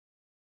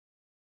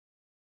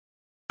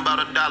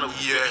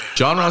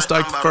John Ross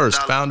Dyke I,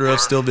 founder of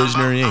Still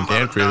Visionary Inc.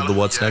 and creator of the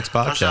What's Next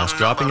podcast,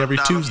 dropping every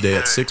Tuesday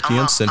at 6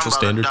 p.m. Central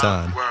Standard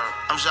Time.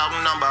 I'm shouting,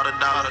 I'm about $1. You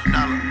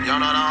know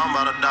that I'm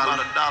about $1.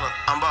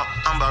 I'm about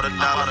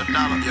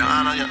 $1. Your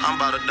Honor, I'm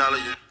about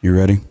 $1. You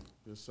ready?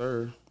 Yes,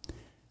 sir.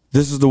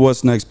 This is the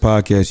What's Next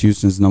podcast,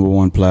 Houston's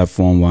 #1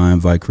 platform where I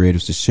invite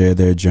creatives to share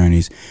their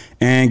journeys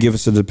and give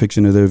us a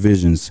depiction of their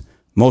visions.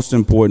 Most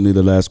importantly,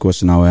 the last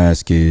question I'll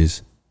ask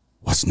is,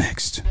 what's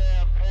next?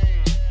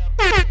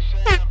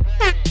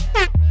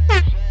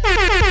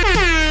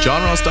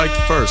 John Ross Dyke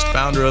I,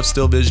 founder of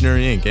Still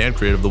Visionary Inc. and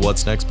creator of the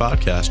What's Next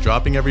podcast,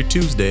 dropping every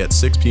Tuesday at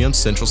 6 p.m.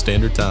 Central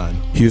Standard Time.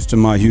 Houston,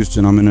 my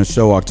Houston, I'm in a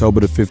show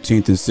October the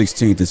 15th and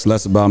 16th. It's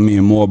less about me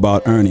and more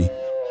about Ernie.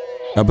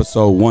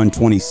 Episode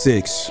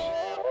 126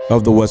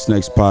 of the What's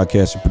Next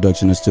podcast, a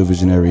production of Still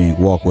Visionary Inc.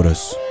 Walk with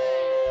us.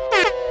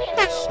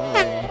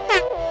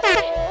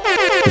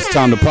 It's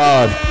time to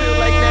pod. Feel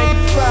like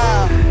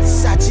 95,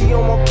 Sachi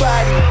on my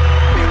body.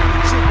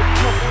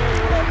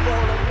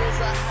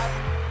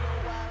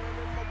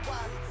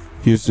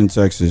 Houston,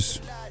 Texas.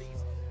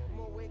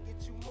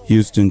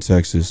 Houston,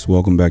 Texas.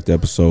 Welcome back to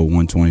episode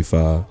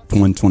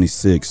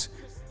 126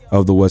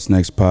 of the What's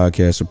Next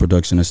podcast, a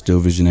production of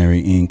Still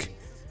Visionary Inc.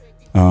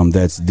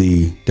 That's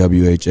the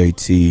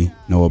WHAT,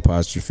 no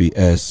apostrophe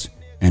S,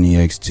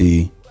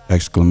 NEXT,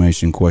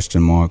 exclamation,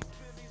 question mark.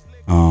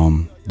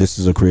 This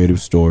is a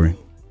creative story.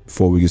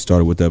 Before we get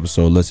started with the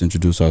episode, let's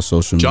introduce our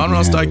social media John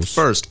Ross Dyke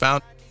handles, I,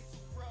 founder.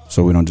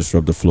 so we don't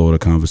disrupt the flow of the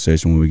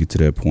conversation when we get to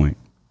that point.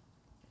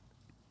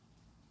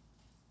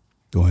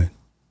 Go ahead.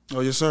 Oh,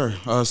 yes, sir.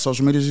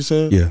 Social medias, you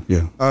said? Yeah.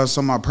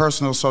 So my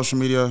personal social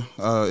media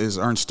is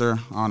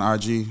Ernster on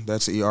IG.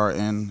 That's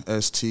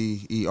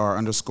ERNSTER_.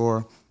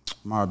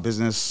 My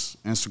business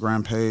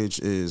Instagram page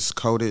is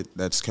Coded.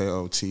 That's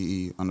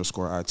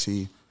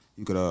KOTE_IT.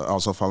 You could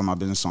also follow my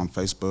business on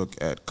Facebook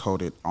at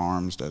Coded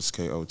Arms. That's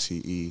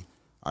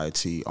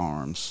KOTEIT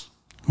Arms.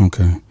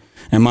 Okay.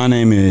 And my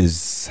name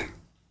is...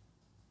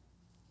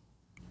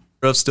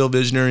 of Still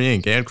Visionary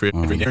Inc. and creator.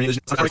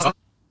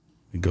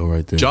 Go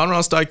right there. John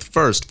Ross Dyke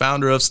I,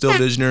 founder of Still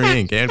Visionary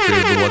Inc. and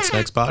creator of the What's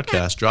Next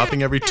podcast,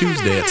 dropping every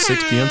Tuesday at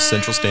 6 p.m.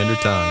 Central Standard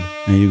Time.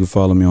 And you can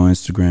follow me on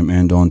Instagram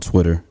and on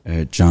Twitter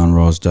at John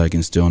Ross Dyke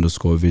and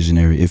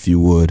Still_Visionary. If you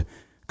would,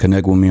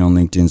 connect with me on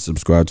LinkedIn,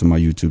 subscribe to my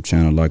YouTube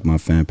channel, like my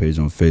fan page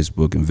on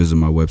Facebook, and visit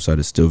my website at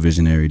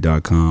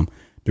stillvisionary.com.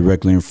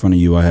 Directly in front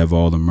of you, I have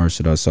all the merch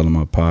that I sell on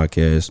my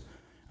podcast,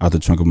 out the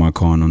trunk of my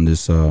car and on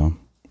this, and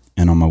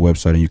on my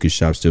website, and you can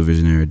shop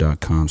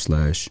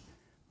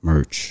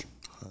stillvisionary.com/merch.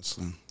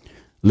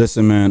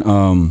 Listen, man,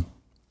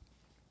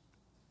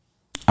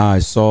 I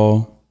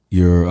saw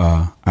your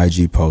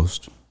IG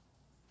post,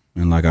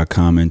 and like I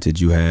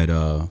commented, you had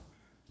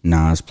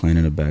Nas playing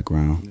in the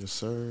background. Yes,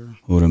 sir.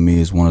 Who to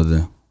me is one of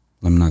the,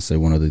 let me not say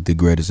one of the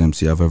greatest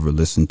MC I've ever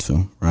listened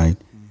to, right?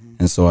 Mm-hmm.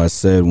 And so I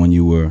said, when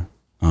you were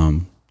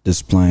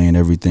displaying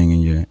everything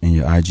in your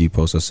IG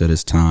post, I said,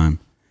 it's time.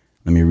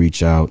 Let me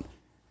reach out,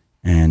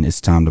 and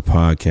it's time to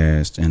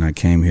podcast. And I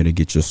came here to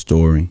get your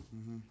story.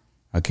 Mm-hmm.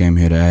 I came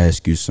here to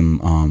ask you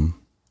some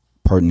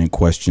pertinent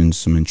questions,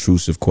 some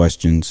intrusive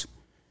questions.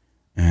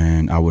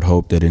 And I would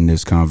hope that in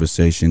this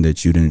conversation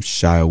that you didn't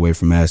shy away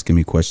from asking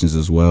me questions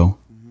as well,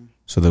 mm-hmm.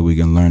 so that we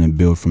can learn and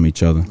build from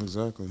each other.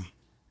 Exactly.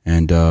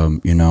 And, I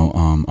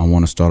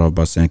want to start off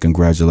by saying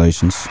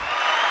congratulations.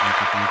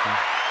 Thank you.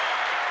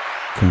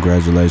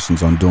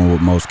 Congratulations on doing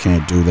what most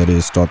can't do, that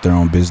is start their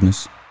own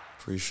business.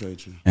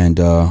 Appreciate you. And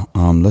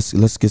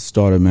let's get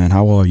started, man.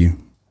 How are you?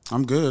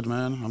 I'm good,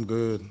 man. I'm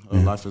good.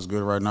 Life is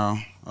good right now.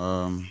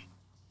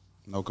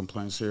 No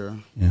complaints here.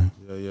 Yeah.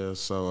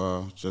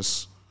 So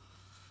just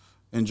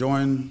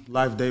enjoying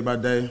life day by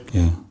day.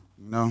 Yeah.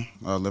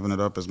 Living it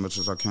up as much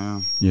as I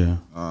can. Yeah.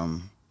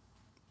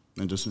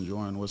 And just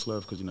enjoying what's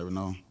left, because you never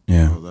know.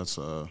 Yeah. So that's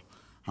how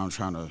I'm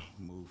trying to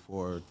move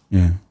forward.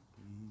 Yeah.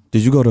 Mm-hmm.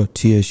 Did you go to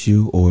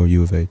TSU or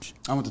U of H?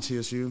 I went to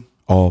TSU.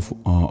 All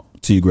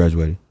till you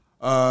graduated?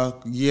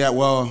 Yeah.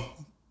 Well,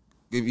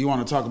 if you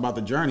want to talk about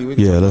the journey, we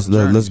can. Yeah. Let's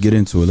get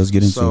into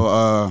it.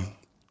 So,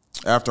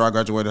 after I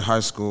graduated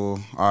high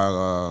school,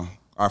 I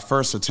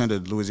first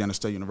attended Louisiana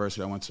State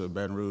University. I went to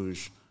Baton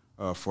Rouge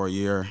for a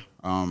year.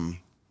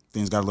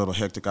 Things got a little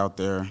hectic out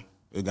there.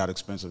 It got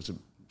expensive, to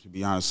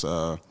be honest.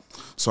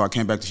 So I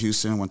came back to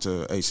Houston, went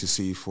to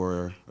HCC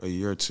for a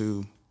year or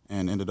two,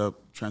 and ended up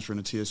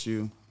transferring to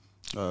TSU.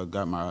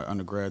 Got my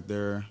undergrad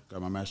there,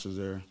 got my master's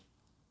there.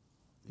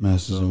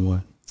 Master's in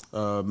what?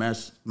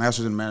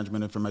 Master's in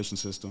Management Information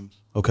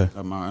Systems. Okay.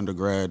 Got my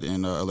undergrad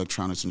in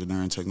Electronics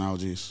Engineering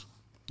Technologies.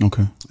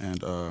 Okay.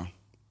 And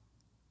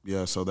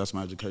so that's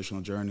my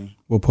educational journey.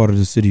 What part of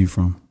the city are you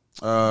from?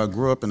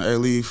 Grew up in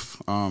Alief.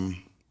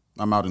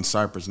 I'm out in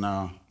Cypress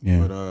now.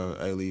 Yeah. But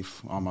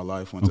Alief all my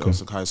life. Went to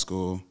Elsick High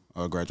School.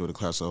 Graduated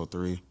class of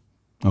 03.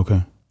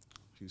 Okay.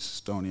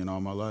 Houstonian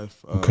all my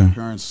life. Okay.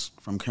 Parents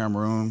from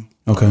Cameroon.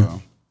 Okay.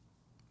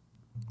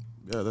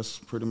 That's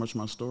pretty much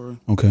my story.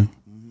 Okay.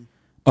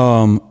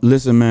 Mm-hmm.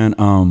 Listen, man.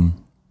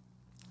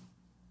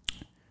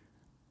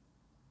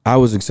 I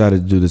was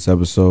excited to do this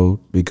episode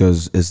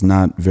because it's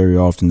not very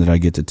often that I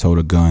get to tote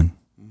a gun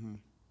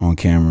on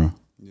camera.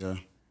 Yeah.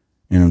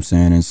 You know what I'm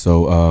saying? And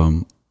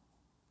so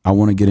I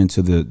want to get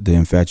into the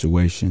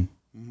infatuation.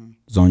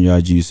 It's on your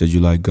IG, you said you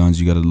like guns.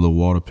 You got a little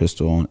water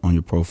pistol on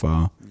your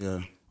profile.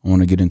 Yeah. I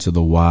want to get into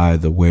the why,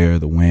 the where,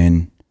 the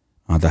when,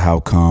 the how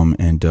come,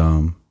 and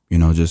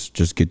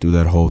just get through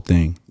that whole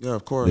thing. Yeah,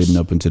 of course. Leading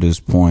up into this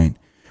point,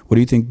 what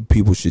do you think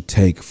people should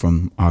take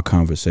from our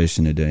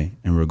conversation today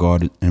in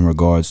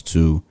regards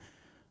to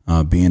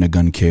being a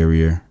gun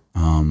carrier,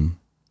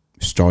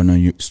 starting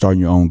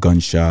your own gun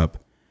shop,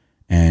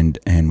 and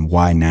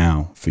why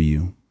now for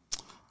you?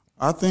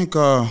 I think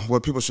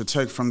what people should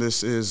take from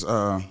this is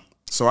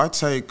so I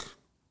take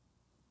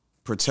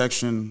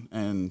protection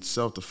and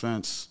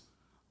self-defense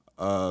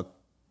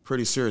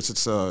pretty serious.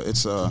 It's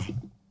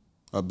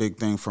a big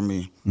thing for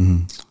me.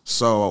 Mm-hmm.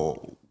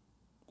 So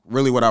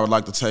really what I would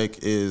like to take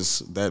is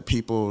that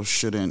people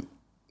shouldn't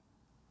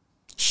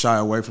shy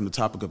away from the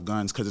topic of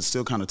guns because it's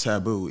still kind of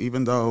taboo.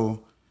 Even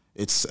though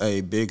it's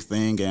a big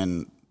thing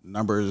and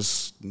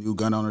new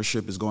gun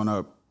ownership is going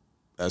up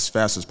as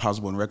fast as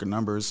possible in record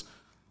numbers,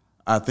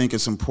 I think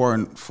it's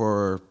important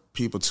for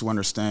people to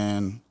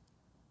understand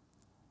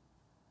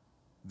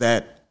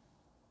that,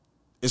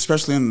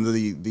 especially in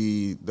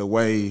the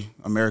way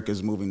America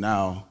is moving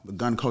now, the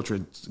gun culture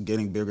is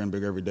getting bigger and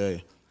bigger every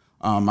day.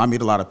 I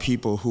meet a lot of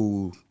people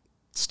who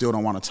still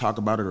don't want to talk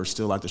about it or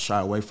still like to shy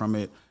away from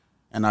it.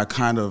 And the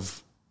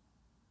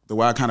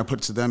way I kind of put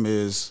it to them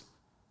is,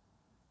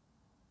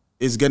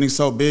 it's getting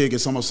so big,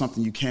 it's almost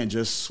something you can't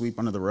just sweep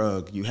under the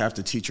rug. You have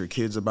to teach your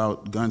kids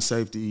about gun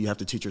safety. You have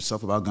to teach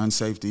yourself about gun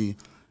safety.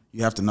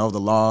 You have to know the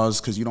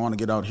laws because you don't want to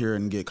get out here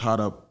and get caught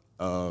up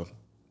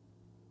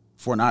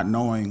for not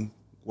knowing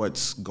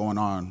what's going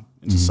on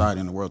in society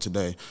and the world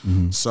today.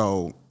 Mm-hmm.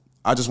 So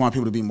I just want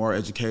people to be more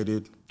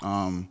educated.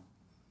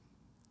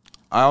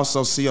 I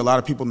also see a lot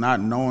of people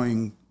not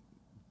knowing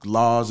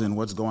laws and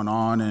what's going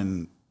on,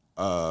 and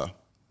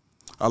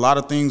a lot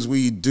of things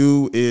we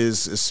do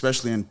is,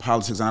 especially in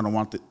politics, and I don't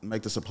want to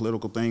make this a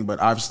political thing, but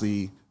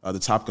obviously the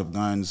topic of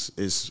guns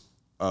is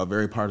a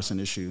very partisan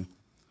issue.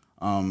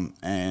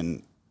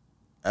 And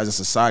as a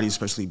society,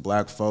 especially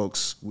black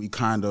folks, we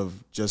kind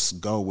of just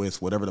go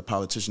with whatever the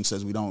politician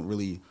says. We don't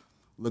really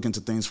look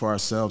into things for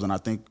ourselves, and I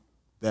think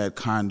that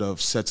kind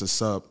of sets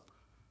us up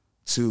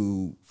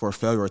for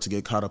failure or to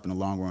get caught up in the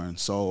long run.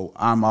 So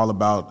I'm all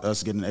about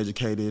us getting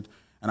educated,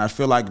 and I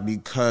feel like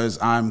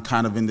because I'm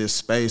kind of in this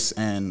space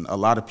and a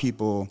lot of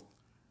people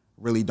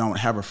really don't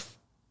have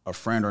a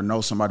friend or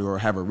know somebody or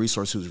have a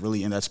resource who's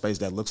really in that space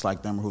that looks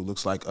like them or who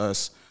looks like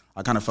us,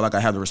 I kind of feel like I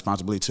have the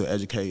responsibility to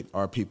educate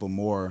our people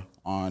more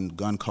on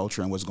gun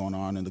culture and what's going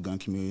on in the gun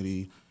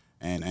community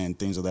and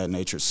things of that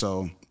nature.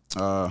 So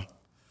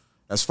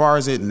as far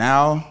as it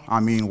now, I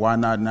mean, why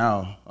not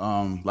now?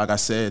 Like I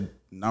said,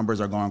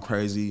 numbers are going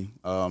crazy.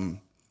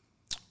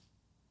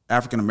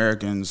 African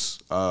Americans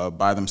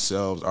by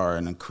themselves are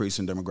an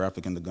increasing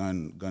demographic in the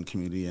gun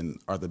community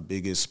and are the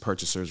biggest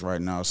purchasers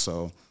right now,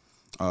 so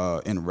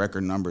in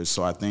record numbers.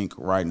 So I think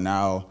right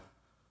now,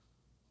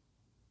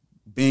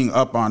 being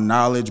up on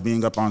knowledge,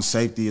 being up on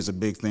safety is a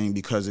big thing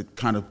because it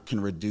kind of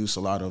can reduce a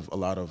lot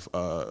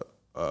of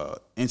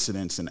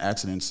incidents and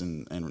accidents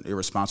and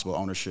irresponsible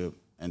ownership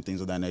and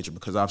things of that nature.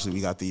 Because obviously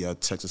we got the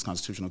Texas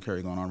constitutional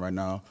carry going on right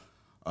now,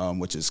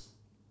 which is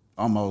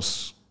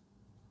almost,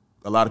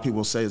 a lot of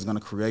people say is going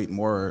to create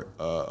more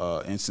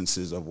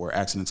instances of where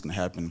accidents can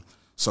happen.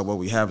 So what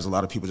we have is a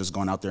lot of people just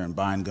going out there and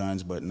buying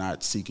guns, but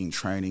not seeking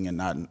training and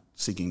not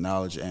seeking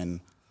knowledge. And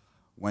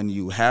when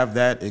you have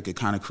that, it could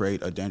kind of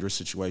create a dangerous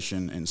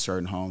situation in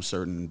certain homes,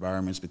 certain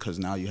environments, because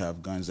now you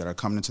have guns that are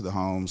coming into the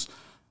homes.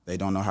 They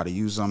don't know how to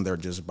use them. They're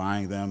just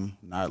buying them,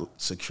 not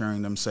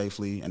securing them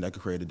safely, and that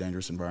could create a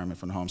dangerous environment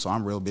for the home. So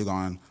I'm real big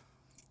on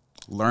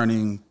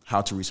learning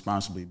how to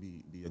responsibly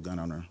be a gun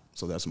owner.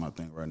 So that's my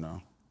thing right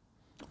now.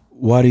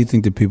 Why do you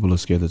think that people are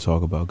scared to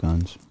talk about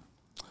guns?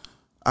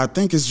 I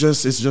think it's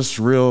just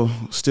real,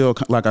 still,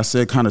 like I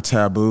said, kind of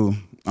taboo.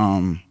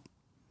 I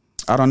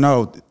don't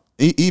know.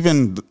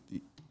 Even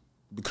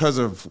because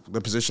of the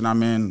position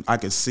I'm in, I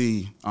could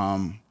see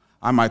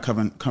I might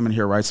come in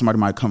here, right? Somebody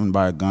might come and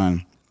buy a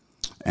gun.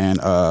 And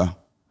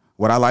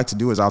what I like to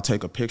do is I'll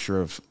take a picture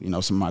of, some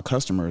of my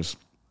customers.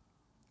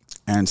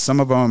 And some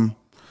of them,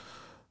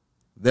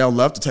 they'll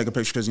love to take a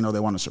picture because, they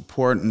want to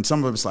support. And some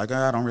of them, it's like,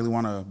 I don't really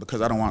want to,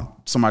 because I don't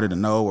want somebody to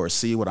know or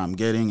see what I'm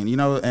getting.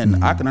 And,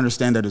 and I can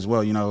understand that as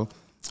well. You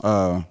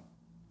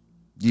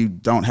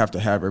don't have to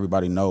have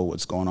everybody know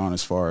what's going on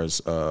as far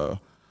as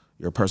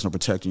your personal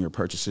protecting your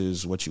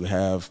purchases, what you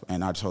have.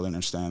 And I totally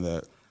understand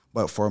that.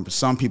 But for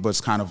some people,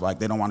 it's kind of like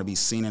they don't want to be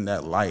seen in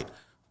that light.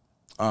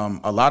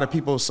 A lot of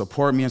people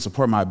support me and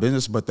support my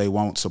business, but they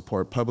won't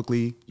support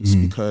publicly just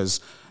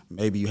because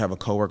maybe you have a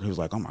coworker who's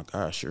like, oh my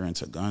gosh, you're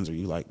into guns or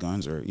you like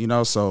guns or,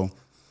 so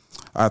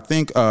I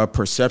think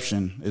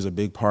perception is a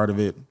big part of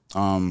it.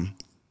 And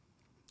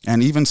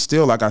even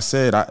still, like I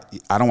said,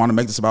 I don't want to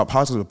make this about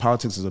politics, but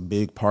politics is a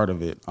big part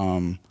of it.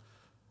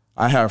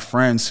 I have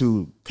friends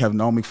who have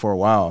known me for a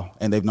while,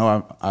 and they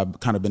know I've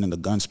kind of been in the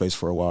gun space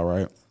for a while,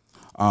 right?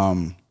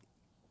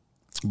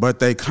 But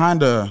they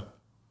kind of,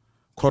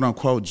 quote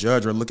unquote,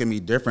 judge or look at me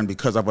different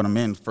because of what I'm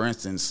in. For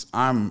instance,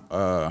 I'm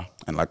an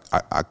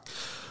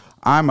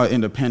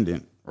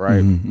independent,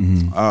 right?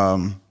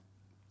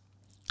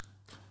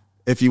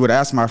 If you would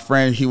ask my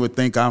friend, he would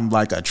think I'm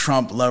like a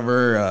Trump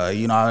lover,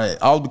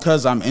 all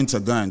because I'm into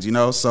guns,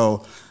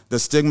 So the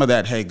stigma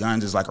that, hey,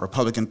 guns is like a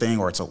Republican thing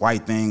or it's a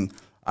white thing,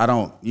 I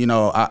don't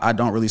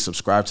really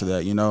subscribe to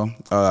that,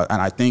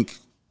 and I think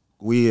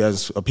we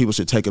as people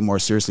should take it more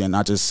seriously and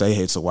not just say,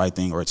 hey, it's a white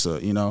thing or it's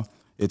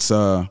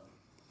a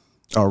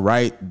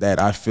right that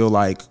I feel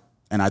like,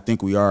 and I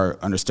think we are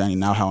understanding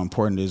now how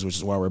important it is, which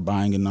is why we're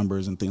buying in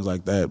numbers and things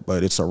like that.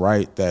 But it's a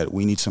right that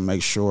we need to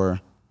make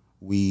sure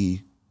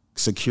we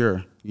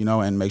secure,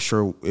 and make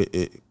sure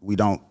we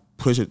don't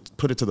put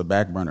it to the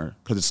back burner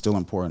because it's still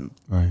important.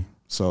 Right.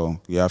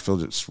 So yeah, I feel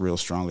just real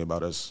strongly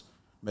about us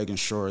making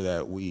sure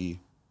that we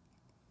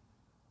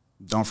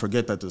don't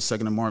forget that the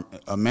Second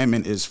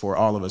Amendment is for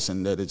all of us,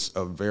 and that it's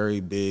a very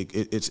big.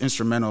 It's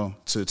instrumental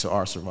to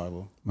our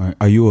survival. Right.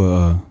 Are you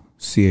a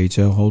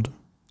CHL holder?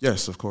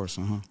 Yes, of course.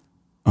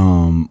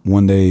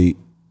 When they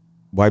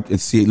wiped it,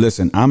 see,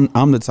 listen,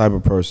 I'm the type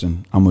of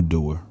person, I'm a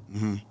doer.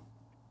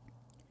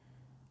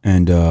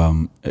 And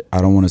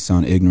I don't want to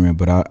sound ignorant,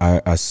 but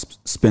I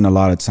spend a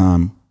lot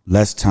of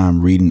less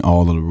time reading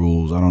all of the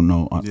rules. I don't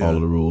know all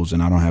of the rules,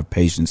 and I don't have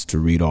patience to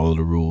read all of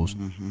the rules.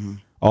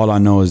 All I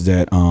know is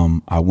that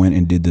I went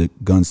and did the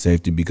gun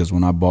safety because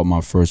when I bought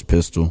my first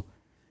pistol,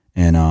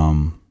 and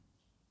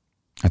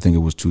I think it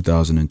was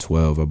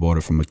 2012, I bought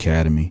it from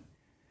Academy.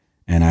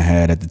 And I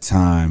had at the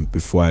time,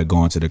 before I had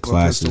gone to the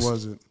classes, what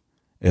pistol was it?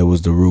 It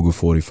was the Ruger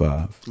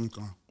 45.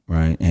 Okay.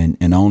 Right. And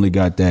I only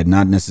got that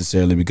not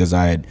necessarily because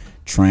I had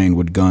trained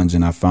with guns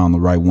and I found the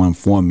right one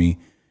for me.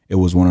 It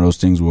was one of those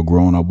things where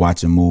growing up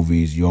watching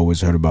movies, you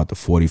always heard about the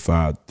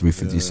 45,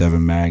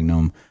 357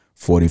 Magnum,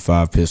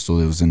 45 pistol.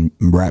 It was in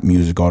rap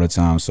music all the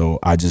time. So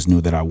I just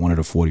knew that I wanted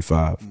a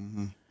 45.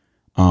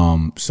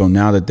 So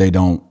now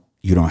that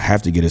you don't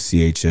have to get a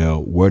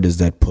CHL, where does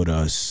that put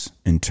us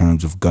in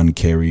terms of gun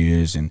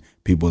carriers and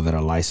people that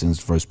are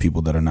licensed versus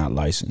people that are not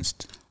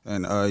licensed?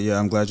 And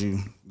I'm glad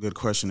good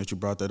question that you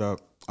brought that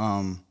up.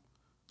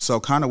 So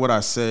kind of what I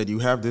said, you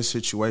have this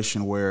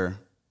situation where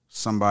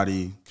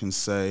somebody can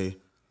say,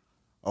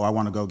 oh, I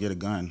want to go get a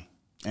gun.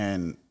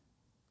 And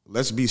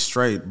let's be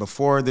straight,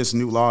 before this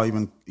new law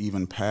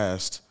even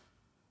passed,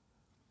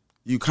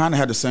 you kind of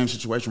had the same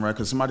situation, right?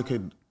 Because somebody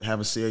could have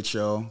a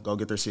CHL, go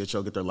get their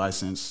CHL, get their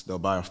license, they'll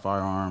buy a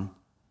firearm,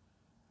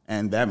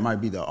 and that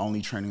might be the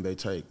only training they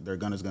take. Their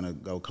gun is going to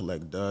go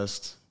collect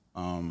dust.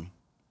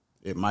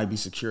 It might be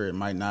secure, it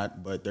might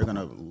not, but they're going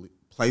to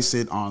place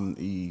it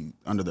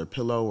under their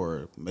pillow,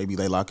 or maybe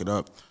they lock it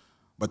up,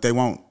 but they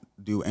won't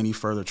do any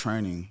further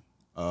training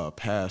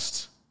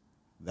past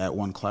that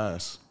one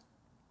class.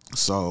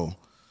 So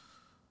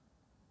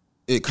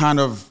it kind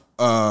of,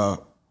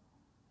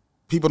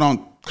 people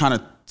don't kind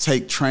of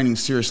take training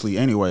seriously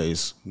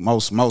anyways.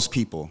 Most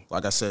people,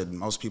 like I said,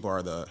 most people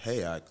are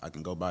hey, I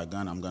can go buy a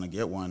gun, I'm going to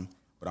get one,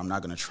 but I'm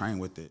not going to train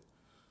with it.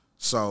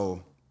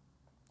 So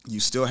you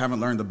still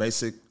haven't learned the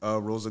basic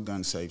rules of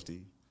gun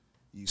safety.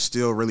 You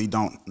still really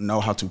don't know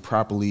how to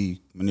properly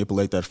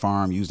manipulate that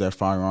firearm, use that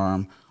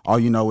firearm. All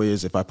you know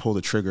is if I pull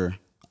the trigger,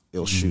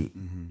 it'll shoot.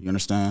 You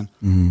understand?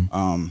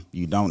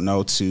 You don't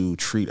know to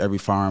treat every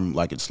firearm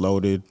like it's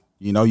loaded.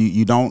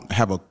 You don't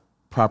have a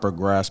proper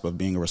grasp of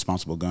being a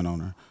responsible gun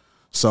owner.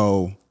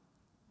 So,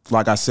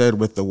 like I said,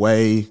 with the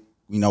way,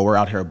 we're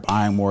out here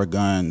buying more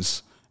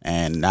guns,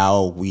 and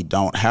now we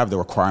don't have the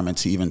requirement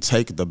to even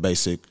take the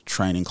basic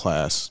training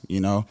class,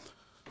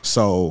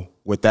 So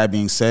with that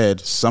being said,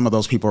 some of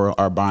those people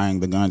are buying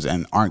the guns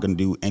and aren't going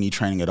to do any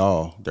training at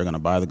all. They're going to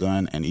buy the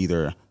gun and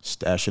either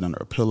stash it under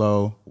a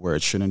pillow where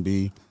it shouldn't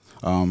be.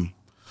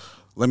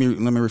 Let me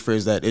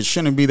rephrase that. It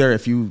shouldn't be there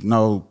if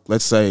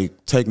let's say,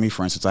 take me,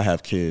 for instance, I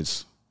have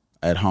kids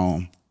at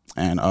home,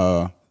 and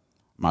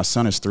my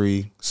son is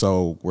 3,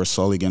 so we're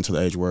slowly getting to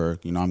the age where,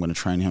 I'm going to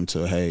train him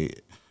to, hey,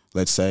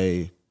 let's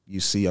say you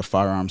see a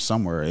firearm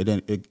somewhere.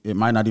 It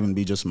might not even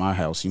be just my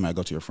house. You might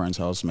go to your friend's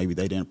house. Maybe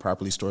they didn't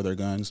properly store their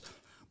guns.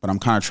 But I'm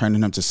kind of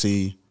training him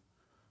to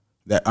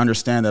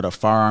understand that a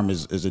firearm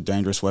is a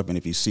dangerous weapon.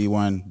 If you see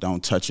one,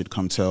 don't touch it.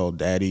 Come tell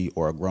daddy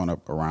or a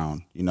grown-up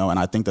around, And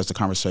I think that's the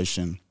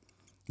conversation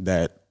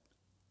that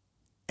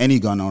any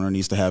gun owner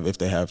needs to have if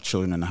they have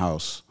children in the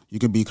house. You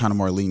could be kind of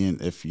more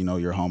lenient if,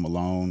 you're home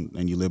alone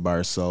and you live by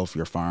yourself.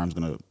 Your firearm's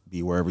going to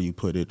be wherever you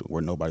put it,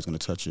 where nobody's going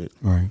to touch it.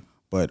 Right.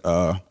 But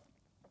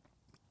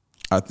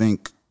I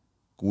think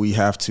we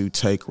have to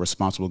take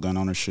responsible gun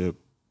ownership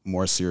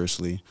more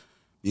seriously,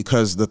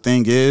 because the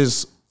thing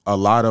is, a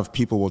lot of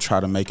people will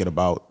try to make it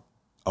about,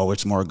 oh,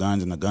 it's more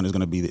guns and the gun is going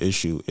to be the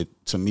issue.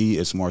 To me,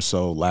 it's more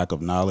so lack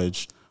of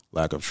knowledge,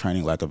 lack of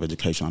training, lack of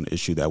education on the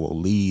issue that will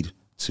lead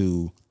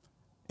to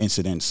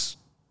incidents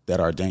that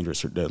are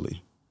dangerous or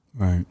deadly.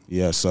 Right.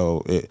 Yeah.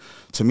 So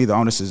to me, the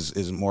onus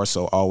is more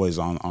so always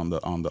on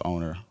the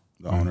owner.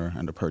 the owner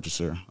and the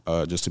purchaser,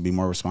 just to be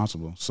more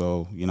responsible.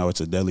 So, you know,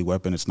 it's a deadly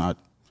weapon. It's not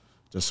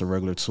just a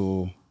regular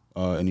tool.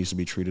 It needs to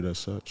be treated as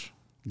such.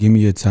 Give me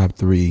your top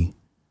 3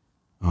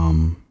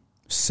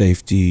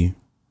 safety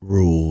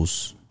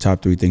rules,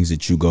 top 3 things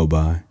that you go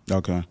by.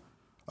 Okay.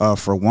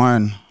 For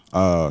one,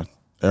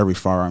 every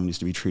firearm needs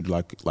to be treated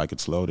like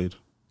it's loaded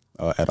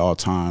at all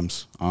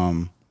times.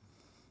 I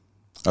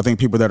think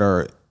people that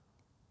are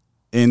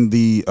in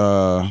the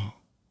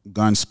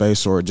gun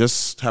space or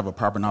just have a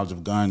proper knowledge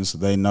of guns,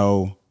 they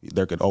know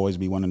there could always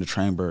be one in the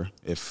chamber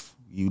if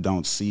you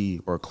don't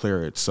see or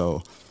clear it.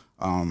 So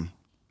I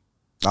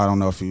don't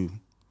know if you...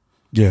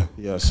 Yeah.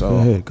 Yeah,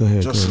 so Go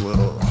ahead. Just a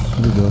little...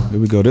 Here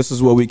we go. This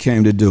is what we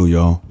came to do,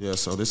 y'all. Yeah,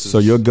 so this is... So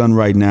your gun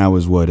right now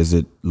is what? Is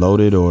it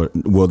loaded or...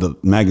 Well, the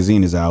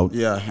magazine is out.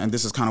 Yeah, and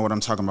this is kind of what I'm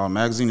talking about.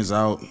 Magazine is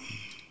out.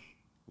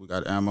 We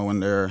got ammo in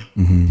there.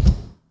 Mm-hmm.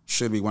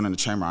 Should be one in the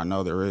chamber. I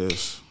know there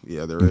is.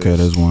 Yeah, there is. Okay,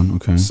 there's one.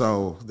 Okay.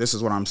 So this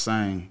is what I'm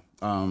saying.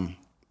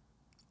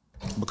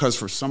 Because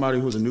for somebody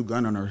who's a new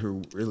gun owner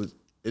who really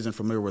isn't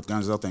familiar with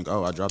guns, they'll think,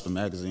 oh, I dropped the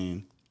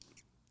magazine.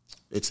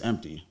 It's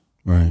empty.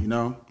 Right. You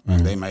know?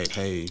 And they might,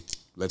 hey,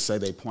 let's say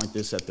they point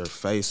this at their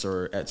face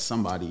or at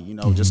somebody, you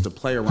know, just to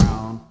play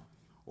around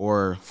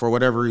or for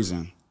whatever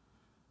reason.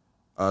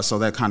 So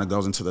that kind of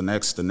goes into the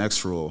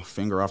next rule,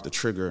 finger off the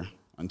trigger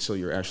until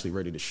you're actually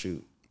ready to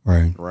shoot.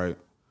 Right. Right.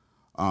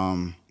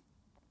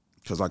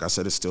 Because like I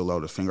said, it's still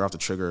loaded. Finger off the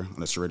trigger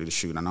unless you're ready to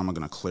shoot. And I'm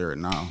going to clear it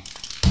now.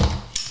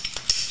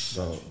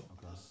 So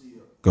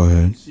Go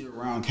ahead. see, a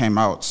round came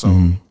out.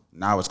 So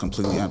now it's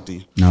completely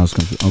empty. Now it's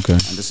complete. Okay.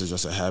 And this is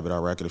just a habit. I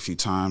rack it a few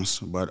times.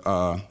 But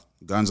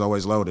gun's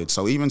always loaded.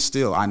 So even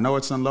still, I know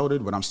it's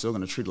unloaded, but I'm still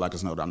going to treat it like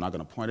it's loaded. I'm not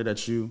going to point it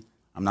at you.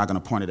 I'm not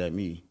going to point it at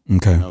me.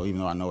 Okay. You know,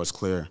 even though I know it's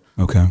clear.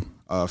 Okay.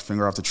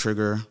 Finger off the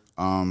trigger.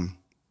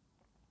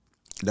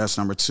 That's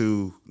number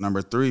 2.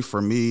 Number 3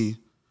 for me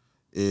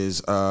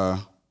is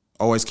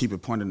always keep it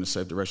pointed in a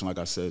safe direction, like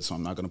I said. So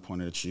I'm not going to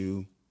point it at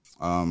you.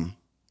 I'm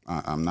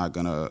not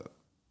going to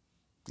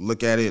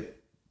look at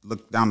it,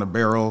 look down the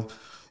barrel.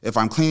 If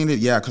I'm cleaning it,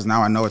 yeah, because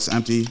now I know it's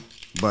empty.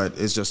 But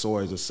it's just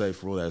always a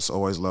safe rule that it's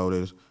always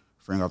loaded.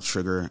 Finger off the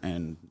trigger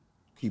and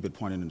keep it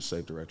pointed in a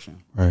safe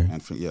direction. Right.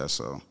 And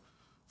so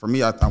for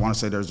me, I want to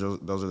say those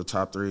are the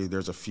top 3.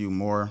 There's a few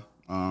more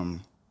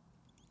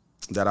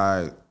that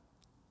I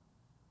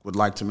would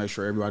like to make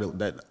sure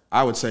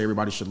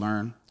everybody should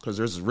learn, because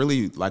there's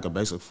really like a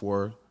basic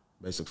 4,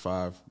 basic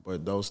 5,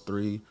 but those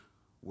 3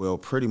 will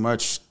pretty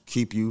much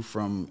keep you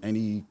from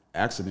any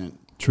accident.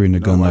 Treating the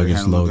gun like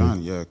it's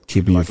loaded. Yeah,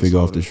 Keeping your finger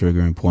off the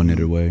trigger and pointing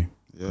it away.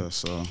 Yeah,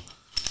 so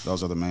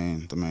those are the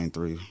main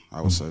 3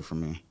 I would say for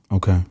me.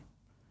 Okay.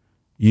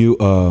 You,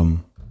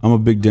 I'm a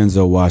big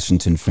Denzel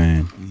Washington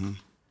fan,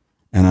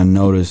 and I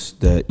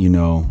noticed that, you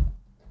know,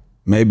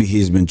 maybe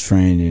he's been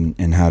trained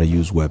in how to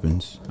use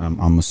weapons.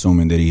 I'm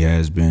assuming that he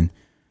has been,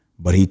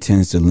 but he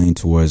tends to lean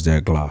towards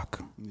that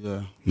Glock.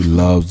 Yeah. He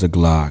loves the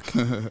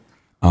Glock.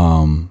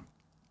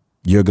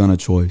 Your gun of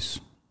choice?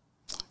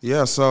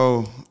 Yeah,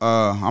 so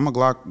I'm a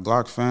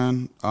Glock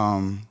fan.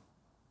 I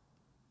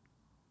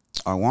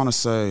want to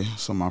say,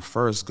 so my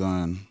first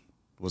gun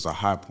was a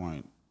High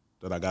Point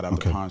that I got out of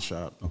the pawn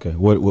shop. Okay,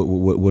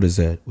 what is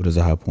that? What is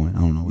a High Point?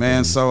 I don't know.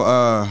 Man, so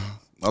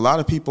a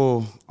lot of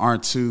people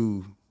aren't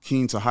too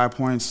keen to High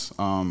Points.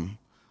 I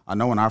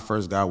know when I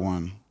first got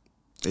one,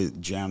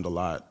 it jammed a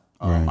lot.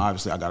 Right.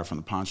 Obviously, I got it from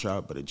the pawn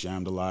shop, but it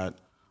jammed a lot.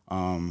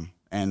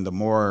 And the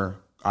more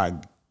I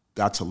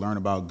got to learn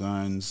about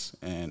guns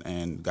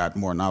and got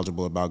more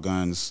knowledgeable about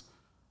guns,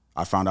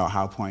 I found out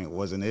High Point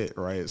wasn't it,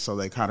 right? So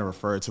they kind of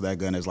referred to that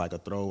gun as like a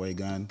throwaway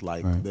gun.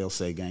 Like they'll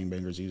say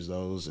gangbangers use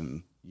those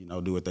and, you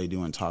know, do what they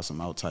do and toss them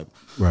out type.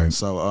 Right.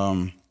 So,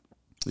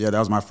 yeah, that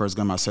was my first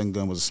gun. My second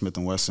gun was a Smith &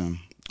 Wesson.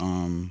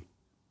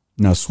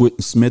 Now,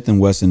 Smith &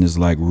 Wesson is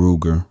like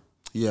Ruger.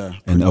 Yeah.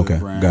 And okay,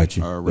 brand, got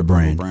you. The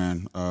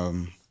brand.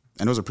 And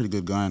it was a pretty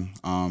good gun.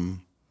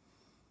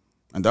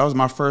 And that was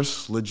my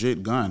first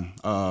legit gun.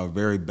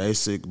 Very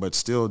basic, but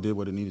still did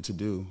what it needed to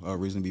do.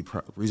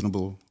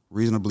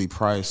 Reasonably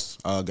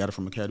priced. Got it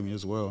from Academy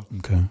as well.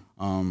 Okay.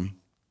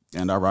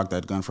 And I rocked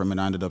that gun for him, and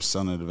I ended up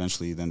selling it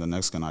eventually. Then the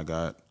next gun I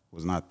got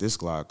was not this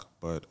Glock,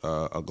 but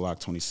a Glock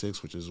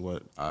 26, which is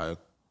what I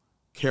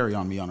carry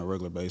on me on a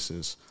regular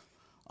basis.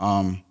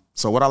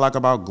 So what I like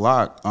about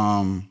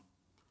Glock,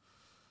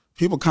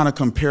 people kind of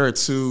compare it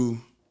to,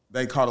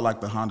 they call it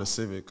like the Honda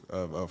Civic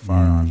of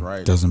firearms,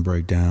 right? Doesn't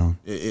break down.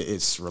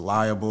 It's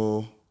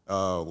reliable.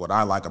 What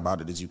I like about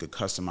it is you could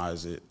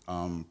customize it,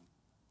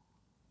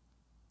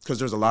 because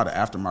there's a lot of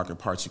aftermarket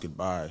parts you could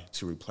buy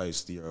to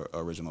replace the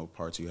original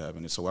parts you have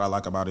in it. So what I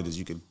like about it is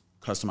you could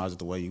customize it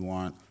the way you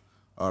want.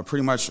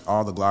 Pretty much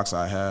all the Glocks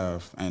I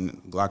have, and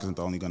Glock isn't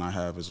the only gun I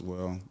have as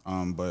well,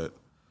 but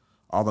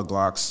all the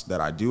Glocks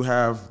that I do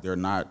have, they're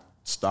not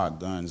stock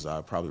guns. I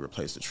probably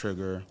replaced the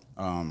trigger,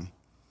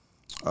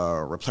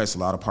 replaced a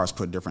lot of parts,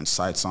 put different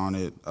sights on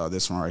it.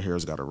 This one right here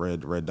has got a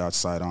red dot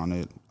sight on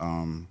it,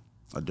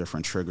 a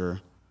different trigger.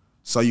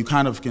 So you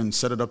kind of can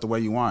set it up the way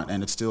you want,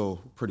 and it's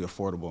still pretty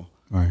affordable.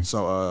 Right.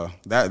 So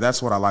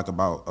that's what I like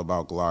about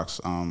Glocks.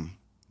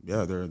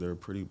 Yeah, they're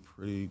pretty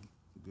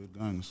good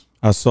guns.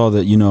 I saw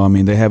that, you know, I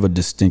mean, they have a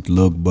distinct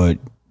look, but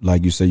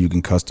like you said, you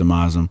can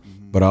customize them.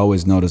 Mm-hmm. But I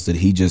always noticed that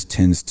he just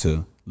tends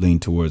to lean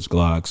towards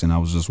Glocks, and I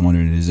was just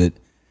wondering, is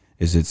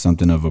it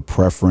something of a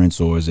preference,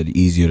 or is it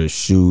easier to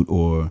shoot,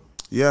 or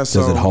does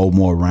it hold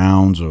more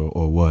rounds, or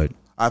what?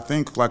 I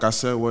think, like I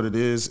said, what it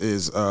is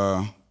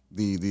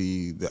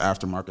the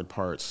aftermarket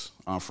parts.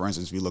 For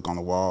instance, if you look on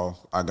the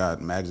wall, I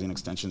got magazine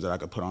extensions that I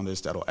could put on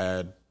this that'll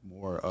add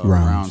more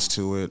rounds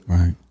to it.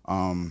 Right.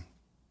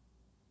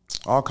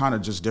 All kind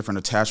of just different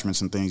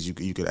attachments and things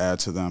you could add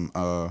to them.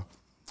 A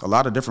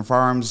lot of different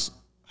firearms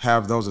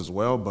have those as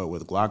well, but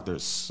with Glock,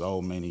 there's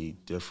so many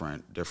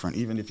different.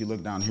 Even if you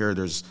look down here,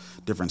 there's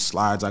different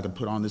slides I could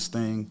put on this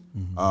thing.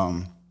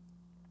 Mm-hmm.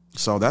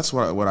 So that's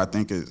what I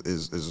think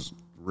is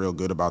real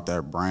good about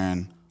that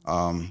brand.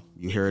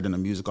 You hear it in the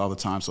music all the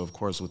time, so of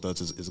course with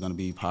us it's going to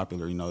be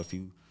popular. You know, if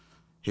you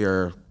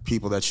hear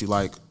people that you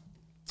like,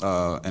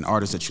 and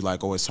artists that you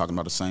like always talking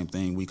about the same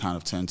thing, we kind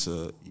of tend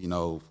to, you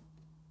know,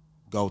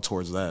 go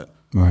towards that.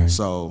 Right.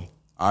 So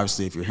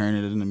obviously if you're hearing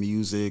it in the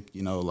music,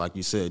 you know, like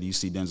you said, you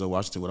see Denzel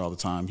Washington with all the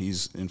time.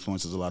 He's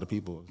influences a lot of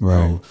people.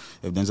 Right.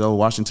 So if Denzel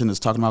Washington is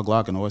talking about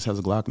Glock and always has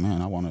a Glock,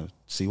 man, I want to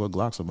see what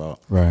Glock's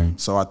about. Right.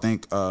 So I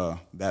think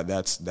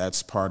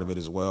that's part of it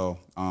as well.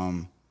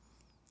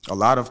 A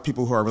lot of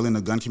people who are really in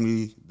the gun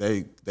community,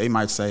 they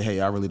might say,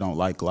 hey, I really don't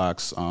like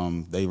Glocks.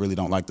 They really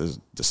don't like the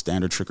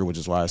standard trigger, which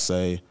is why I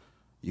say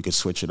you could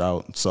switch it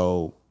out.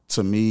 So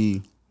to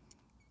me,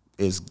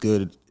 it's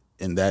good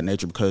in that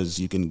nature because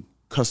you can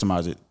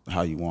customize it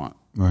how you want.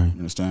 Right. You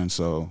understand?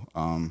 So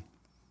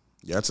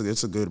yeah,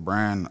 it's a good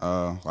brand.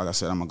 Like I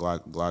said, I'm a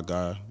Glock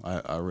guy.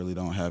 I really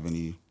don't have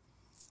any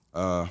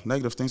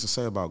negative things to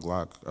say about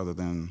Glock other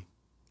than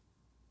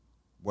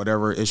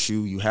whatever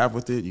issue you have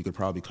with it, you could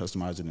probably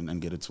customize it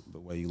and get it to the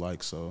way you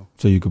like. So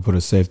you could put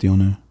a safety on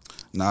there?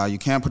 Nah, you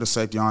can't put a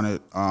safety on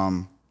it.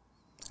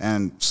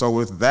 And so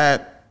with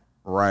that,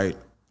 right,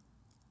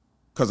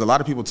 because a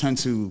lot of people tend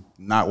to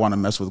not want to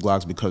mess with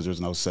Glocks because there's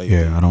no safety.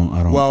 Yeah, I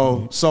don't.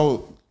 Well,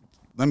 so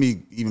let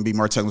me even be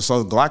more technical.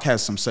 So Glock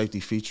has some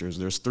safety features.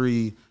 There's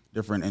 3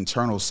 different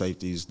internal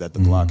safeties that the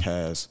Glock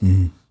has.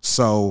 Mm-hmm.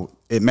 So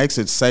it makes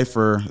it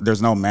safer.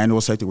 There's no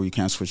manual safety where you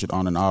can't switch it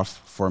on and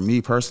off. For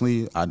me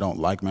personally, I don't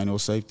like manual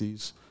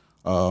safeties.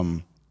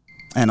 And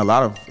a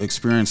lot of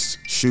experienced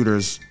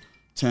shooters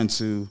tend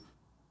to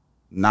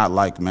not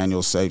like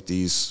manual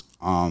safeties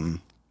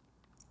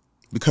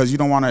because you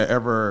don't want to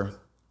ever,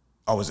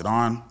 is it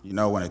on? You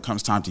know, when it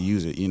comes time to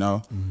use it, you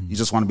know? Mm-hmm. You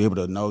just want to be able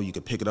to know you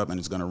could pick it up and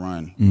it's going to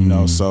run, mm-hmm. you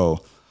know?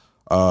 So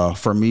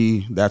for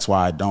me, that's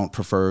why I don't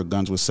prefer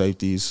guns with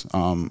safeties.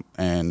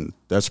 And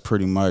that's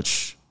pretty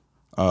much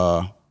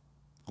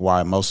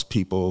why most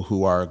people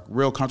who are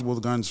real comfortable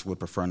with guns would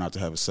prefer not to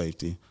have a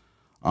safety.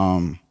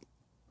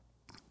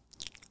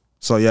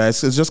 So yeah,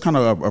 it's just kind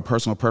of a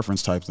personal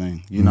preference type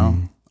thing, you know?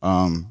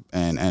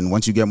 And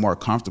once you get more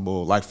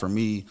comfortable, like for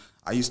me,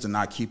 I used to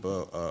not keep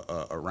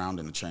a round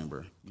in the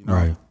chamber, you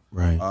know?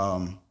 Right.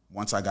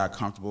 Once I got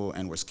comfortable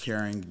and was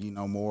carrying, you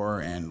know,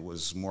 more and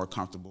was more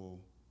comfortable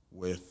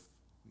with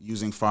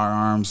using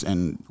firearms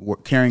and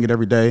carrying it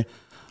every day,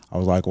 I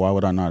was like, why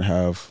would I not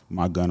have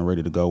my gun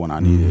ready to go when I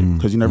need it?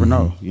 Because you never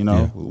know, you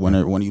know?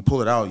 Yeah. When you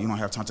pull it out, you don't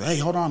have time to, hey,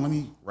 hold on, let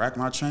me rack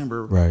my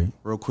chamber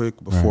real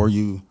quick before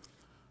you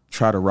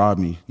try to rob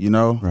me, you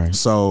know? Right.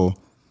 So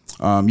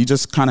you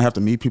just kind of have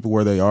to meet people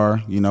where they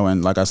are, you know?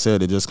 And like I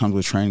said, it just comes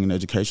with training and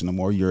education. The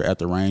more you're at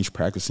the range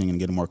practicing and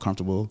getting more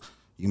comfortable,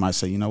 you might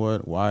say, you know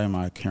what, why am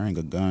I carrying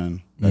a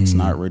gun that's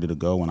not ready to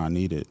go when I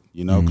need it?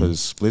 You know, because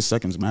split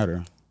seconds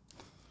matter.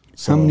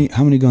 So,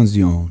 how many guns do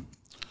you own?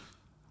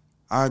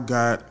 I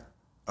got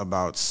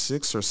about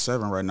 6 or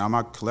 7 right now.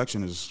 My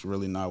collection is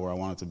really not where I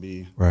want it to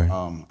be. Right.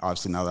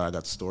 Obviously, now that I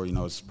got the store, you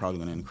know, it's probably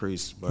going to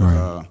increase. But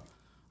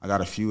I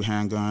got a few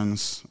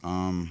handguns.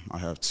 I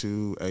have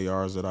 2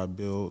 ARs that I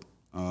built.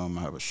 I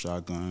have a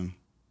shotgun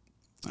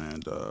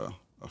and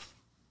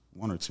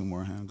 1 or 2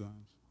 more handguns.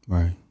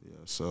 Right. Yeah,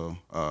 so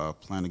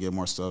plan to get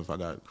more stuff. I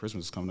got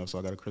Christmas coming up, so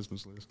I got a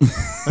Christmas list.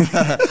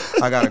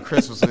 I got a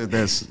Christmas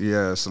list.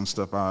 That's some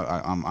stuff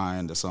I'm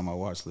eyeing that's on my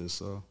watch list.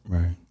 So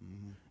right.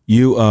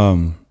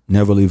 You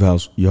never leave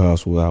your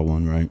house without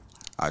one, right?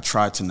 I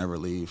try to never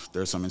leave.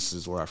 There's some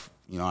instances where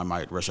I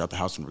might rush out the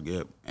house and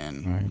forget,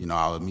 and you know,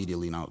 I'll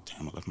immediately know,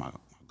 damn, I left my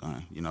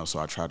gun. You know, so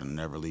I try to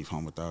never leave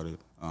home without it.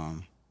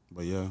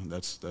 But yeah,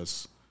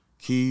 that's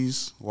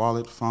keys,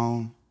 wallet,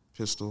 phone,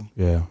 pistol.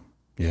 Yeah.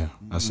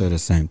 I say the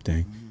same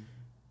thing.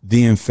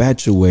 The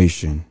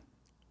infatuation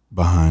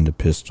behind the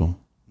pistol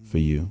for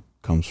you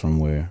comes from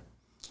where?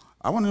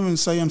 I wouldn't even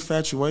say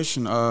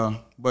infatuation,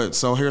 but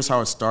so here's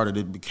how it started.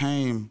 It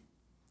became,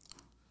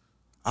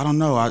 I don't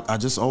know, I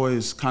just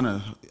always kind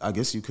of, I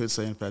guess you could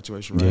say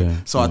infatuation, right? Yeah,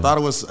 so I thought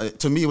it was,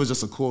 to me, it was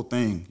just a cool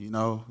thing, you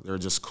know? They're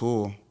just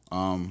cool.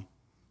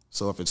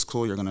 So if it's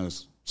cool, you're going to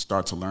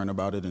start to learn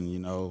about it and, you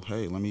know,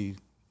 hey, let me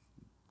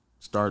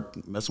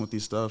start messing with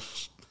these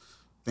stuff,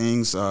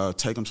 things,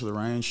 take them to the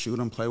range, shoot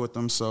them, play with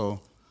them.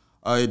 So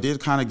it did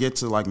kind of get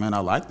to like, man, I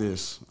like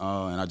this.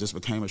 And I just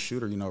became a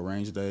shooter,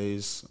 range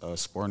days,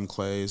 sporting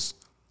clays.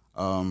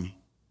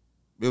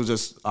 It was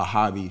just a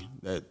hobby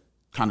that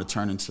kind of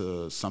turned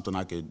into something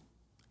I could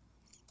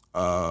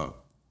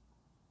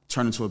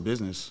turn into a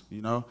business,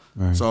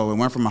 Right. So it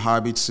went from a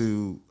hobby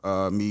to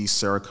me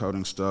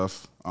Cerakoting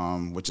stuff,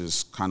 which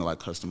is kind of like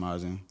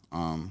customizing.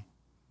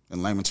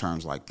 In layman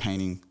terms, like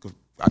painting.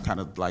 I kind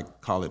of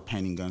like call it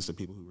painting guns to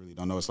people who really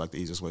don't know. It's like the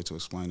easiest way to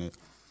explain it.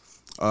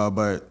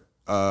 But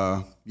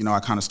I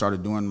kind of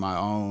started doing my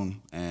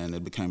own, and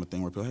it became a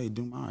thing where people, hey,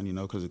 do mine,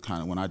 because it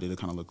kind of, when I did it,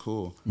 kind of looked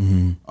cool.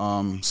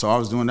 Mm-hmm. So I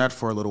was doing that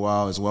for a little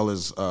while, as well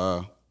as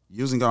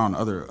using it on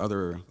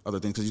other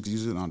things, because you could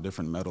use it on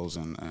different metals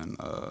and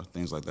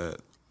things like that.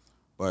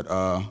 But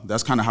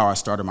that's kind of how I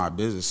started my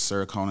business,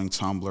 Cerakoting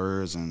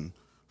tumblers and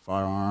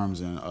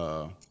firearms and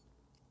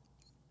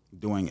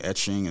doing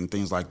etching and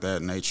things like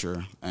that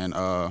nature. And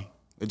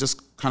it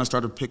just kind of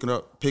started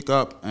to pick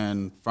up,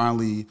 and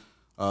finally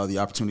the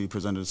opportunity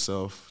presented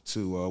itself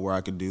to where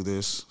I could do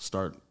this.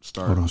 Start.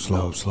 Hold on,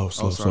 slow. Okay,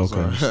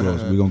 slow.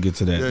 We're gonna get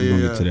to that.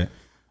 Get to that.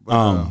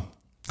 But,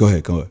 go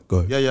ahead.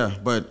 Yeah.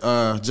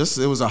 But just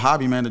it was a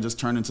hobby, man, that just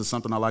turned into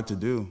something I like to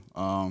do.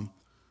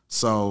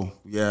 So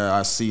yeah,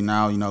 I see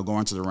now.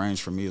 Going to the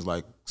range for me is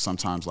like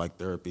sometimes like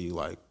therapy.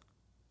 Like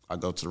I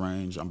go to the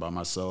range, I'm by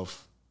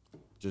myself,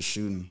 just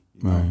shooting.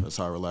 Right. That's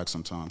how I relax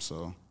sometimes.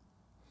 So.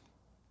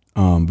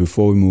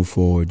 Before we move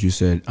forward, you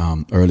said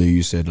earlier,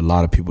 you said a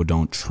lot of people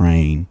don't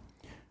train.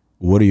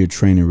 What do your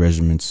training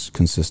regimens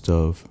consist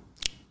of?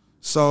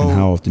 So, and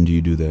how often do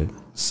you do that?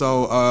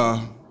 So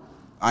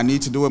I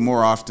need to do it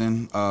more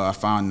often. I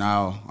found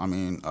now,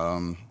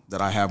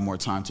 that I have more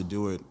time to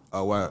do it.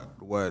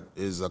 What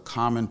is a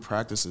common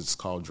practice is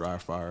called dry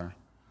fire,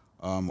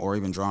 or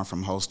even drawn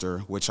from holster,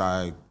 which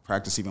I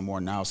practice even more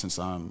now since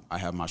I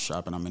have my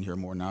shop and I'm in here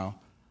more now.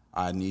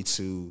 I need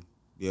to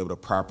be able to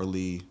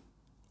properly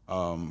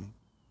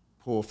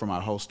pull from my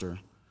holster,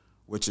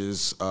 which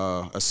is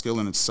a skill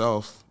in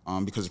itself,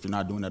 because if you're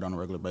not doing that on a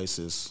regular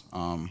basis,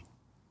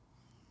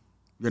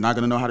 you're not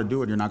going to know how to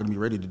do it. You're not going to be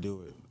ready to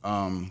do it.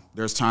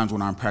 There's times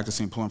when I'm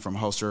practicing pulling from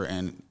holster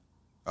and,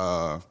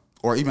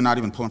 or even not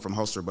even pulling from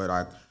holster,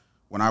 but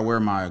when I wear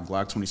my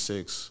Glock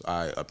 26,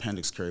 I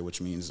appendix carry,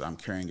 which means I'm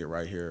carrying it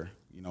right here,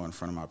 in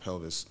front of my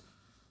pelvis.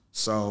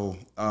 So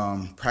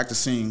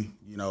practicing,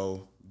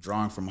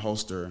 drawing from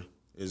holster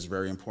is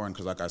very important,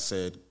 because like I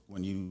said,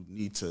 when you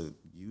need to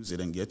use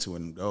it and get to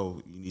it and go,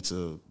 you need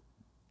to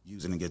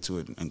use it and get to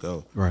it and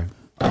go. Right.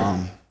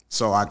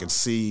 So I could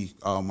see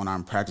when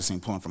I'm practicing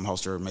pulling from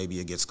holster, maybe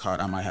it gets caught.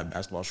 I might have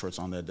basketball shorts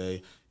on that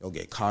day. It'll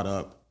get caught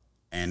up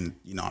and,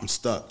 I'm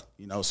stuck,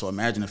 So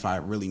imagine if I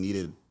really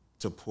needed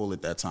to pull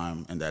at that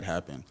time and that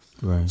happened.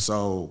 Right.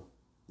 So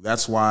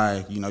that's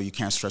why, you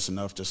can't stress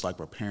enough, just like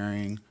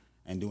preparing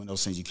and doing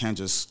those things. You can't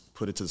just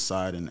put it to the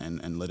side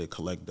and let it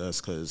collect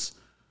dust, because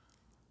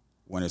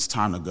when it's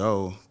time to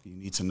go, you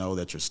need to know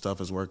that your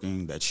stuff is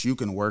working, that you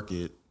can work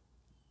it,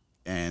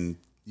 and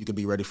you can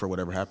be ready for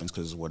whatever happens,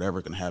 because whatever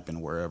can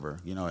happen wherever,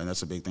 and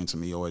that's a big thing to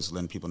me, always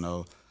letting people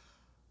know.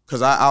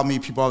 Because I'll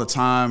meet people all the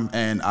time,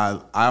 and I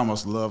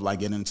almost love like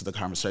getting into the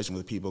conversation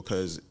with people,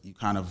 because you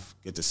kind of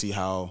get to see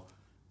how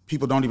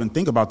people don't even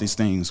think about these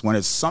things when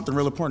it's something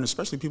real important,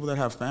 especially people that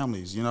have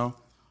families,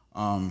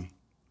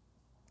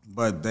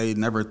 but they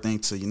never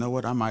think to,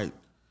 what, I might,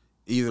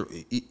 either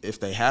if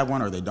they have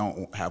one or they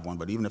don't have one,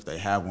 but even if they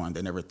have one,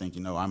 they never think,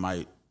 I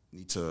might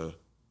need to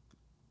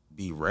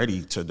be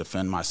ready to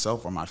defend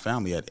myself or my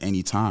family at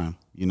any time.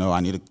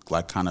 I need to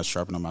like kind of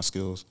sharpen up my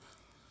skills.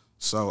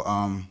 So,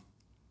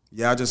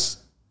 I just,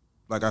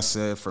 like I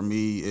said, for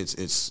me,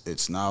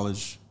 it's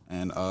knowledge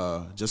and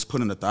just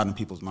putting the thought in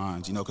people's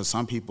minds, because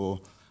some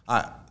people,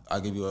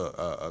 I'll give you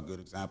a good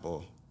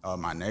example.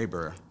 My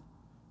neighbor,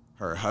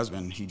 her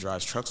husband, he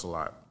drives trucks a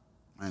lot,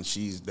 and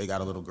they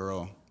got a little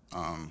girl.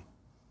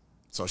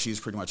 So she's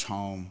pretty much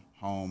home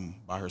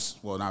by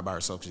herself. Well, not by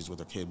herself, she's with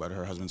her kid, but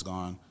her husband's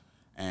gone.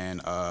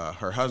 And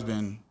her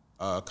husband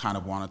kind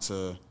of wanted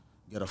to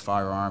get a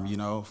firearm,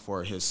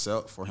 for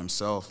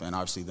himself, and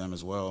obviously them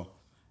as well.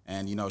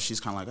 And, she's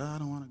kind of like, I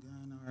don't want a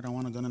gun, or I don't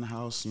want a gun in the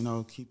house,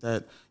 keep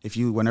that.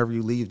 Whenever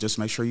you leave, just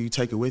make sure you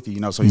take it with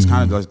you, So he's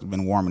kind of like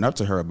been warming up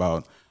to her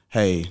about,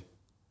 hey,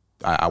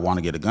 I want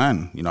to get a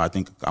gun. I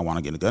think I want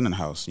to get a gun in the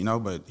house,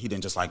 but he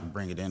didn't just like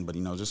bring it in, but,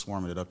 just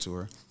warming it up to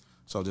her.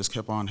 So just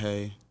kept on,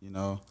 hey,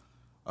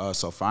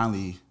 so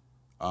finally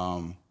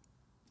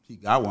he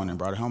got one and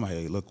brought it home.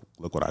 Hey, look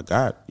what I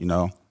got,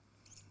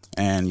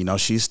 And,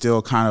 she's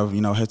still kind of,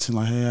 hesitant,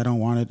 like, hey, I don't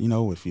want it.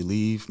 If you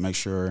leave, make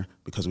sure,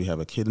 because we have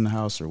a kid in the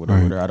house or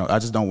whatever. Right. I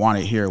just don't want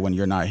it here when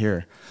you're not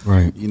here.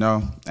 Right.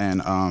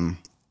 And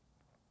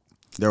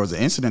there was an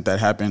incident that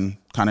happened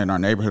kind of in our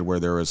neighborhood where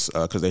there was,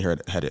 because they had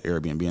an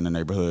Airbnb in the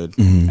neighborhood,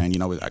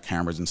 and, we got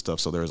cameras and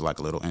stuff. So there was like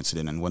a little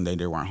incident. And one day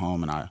they weren't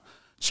home, and I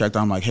checked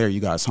on, like, hey, are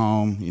you guys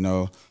home?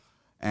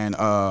 And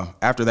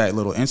after that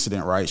little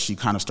incident, right, she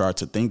kind of started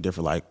to think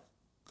different, like,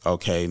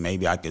 okay,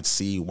 maybe I could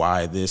see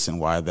why this and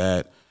why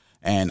that.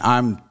 And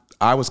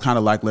I was kind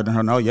of like letting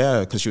her know,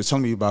 yeah, because she was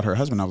telling me about her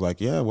husband. I was like,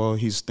 yeah, well,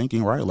 he's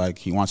thinking right. Like,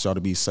 he wants y'all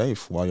to be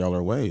safe while y'all are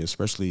away,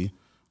 especially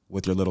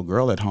with your little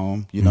girl at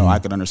home. You know, I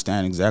could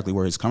understand exactly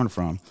where he's coming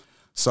from.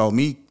 So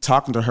me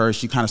talking to her,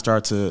 she kind of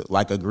started to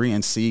like agree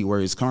and see where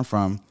he's coming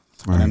from.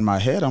 Right. And in my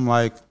head, I'm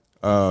like,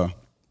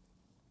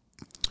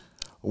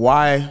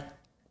 why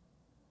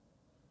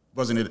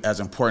wasn't it as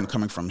important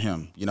coming from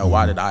him? You know,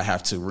 why did I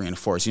have to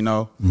reinforce, you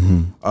know?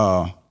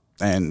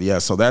 And yeah,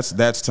 so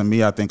that's to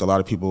me, I think a lot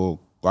of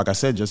people, like I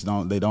said, just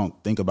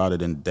don't think about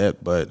it in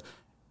depth. But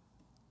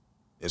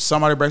if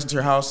somebody breaks into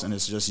your house and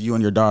it's just you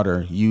and your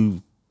daughter,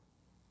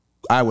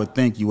 I would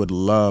think you would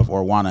love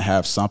or want to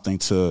have something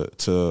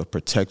to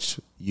protect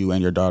you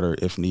and your daughter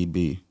if need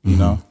be, you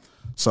know?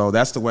 So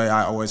that's the way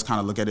I always kind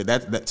of look at it.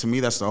 That to me,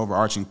 that's the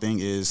overarching thing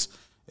is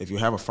if you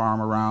have a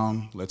firearm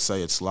around, let's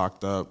say it's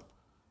locked up,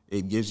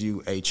 it gives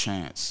you a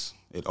chance.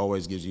 It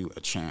always gives you a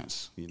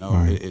chance. You know,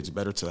 right. It's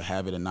better to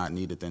have it and not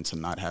need it than to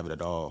not have it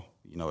at all,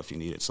 you know, if you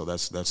need it. So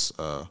that's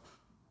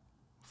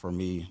for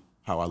me,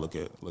 how I look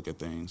at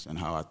things and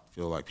how I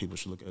feel like people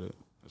should look at it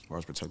as far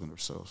as protecting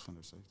themselves and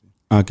their safety.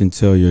 I can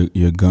tell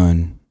your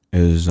gun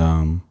is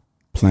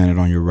planted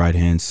on your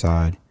right-hand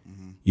side.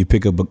 You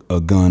pick up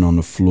a gun on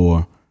the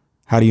floor.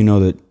 How do you know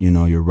that, you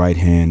know, your right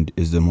hand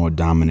is the more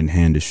dominant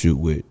hand to shoot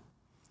with?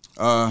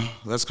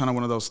 That's kind of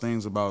one of those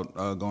things about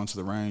going to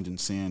the range and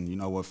seeing, you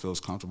know, what feels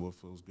comfortable, what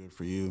feels good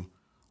for you.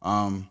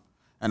 And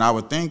I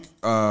would think,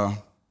 you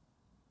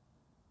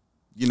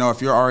know,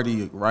 if you're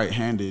already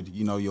right-handed,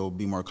 you know, you'll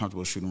be more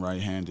comfortable shooting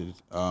right-handed.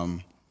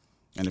 And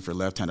if you're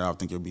left-handed, I would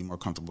think you'll be more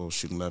comfortable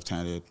shooting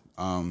left-handed.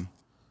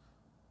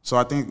 So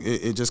I think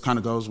it just kind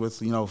of goes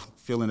with, you know,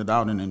 feeling it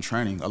out and in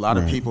training. A lot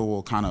of people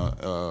will kind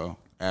of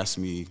ask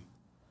me,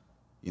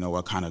 you know,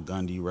 what kind of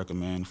gun do you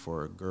recommend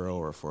for a girl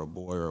or for a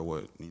boy, or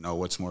what, you know,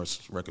 what's more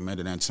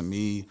recommended? And to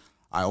me,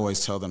 I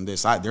always tell them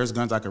this: there's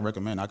guns I can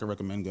recommend. I can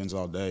recommend guns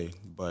all day,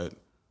 but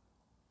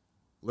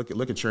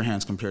look at your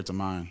hands compared to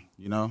mine.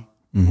 You know,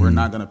 we're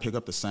not gonna pick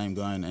up the same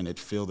gun and it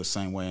feel the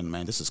same way. And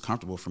man, this is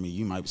comfortable for me.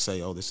 You might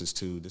say, oh, this is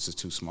too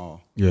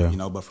small. Yeah. You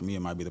know, but for me,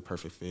 it might be the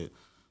perfect fit.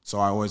 So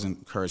I always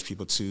encourage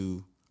people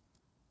to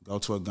go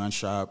to a gun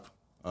shop,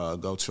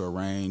 go to a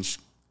range,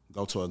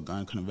 go to a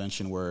gun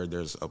convention where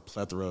there's a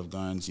plethora of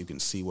guns. You can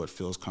see what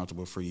feels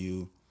comfortable for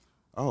you.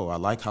 Oh, I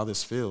like how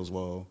this feels.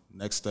 Well,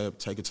 next step,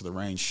 take it to the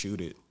range,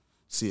 shoot it,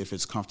 see if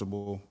it's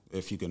comfortable,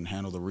 if you can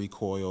handle the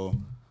recoil.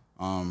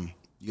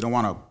 You don't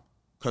want to,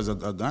 because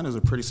a gun is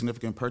a pretty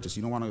significant purchase.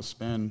 You don't want to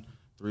spend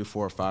 $300,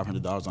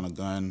 $400, $500 on a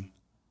gun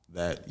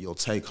that you'll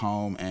take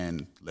home,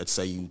 and let's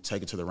say you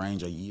take it to the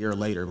range a year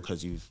later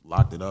because you've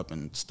locked it up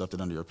and stuffed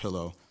it under your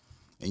pillow,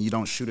 and you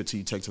don't shoot it till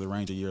you take it to the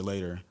range a year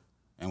later.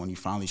 And when you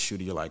finally shoot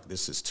it, you're like,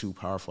 this is too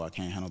powerful. I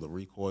can't handle the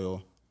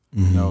recoil.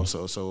 You know,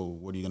 so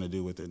what are you going to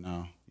do with it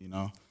now? You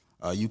know,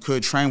 you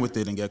could train with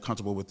it and get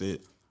comfortable with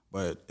it,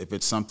 but if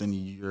it's something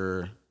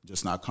you're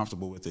just not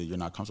comfortable with it, you're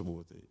not comfortable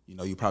with it. You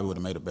know, you probably would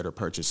have made a better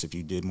purchase if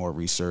you did more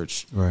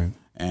research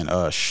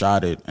and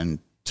shot it and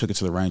took it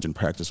to the range and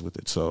practiced with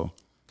it. So,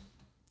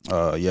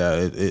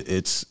 yeah,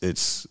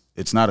 it's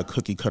not a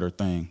cookie cutter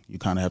thing. You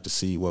kind of have to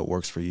see what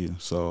works for you.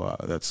 So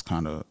that's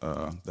kind of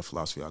the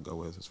philosophy I go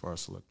with as far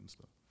as selecting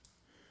stuff.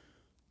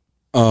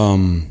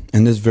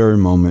 In this very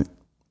moment,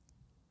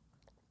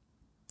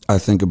 I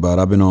think about,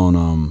 I've been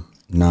on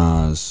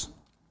Nas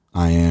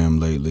I Am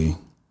lately,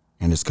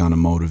 and it's kind of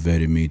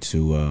motivated me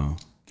to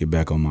get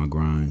back on my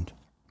grind.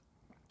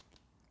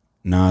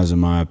 Nas, in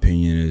my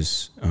opinion,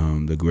 is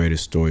the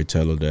greatest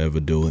storyteller to ever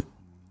do it.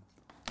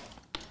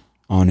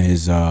 On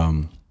his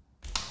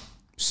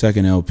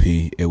second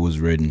LP, It Was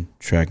Written,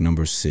 track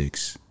number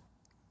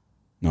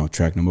 4.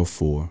 Track number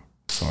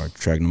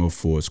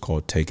 4 is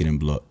called Take It in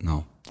Blood.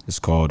 No, it's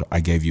called I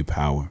Gave You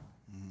Power.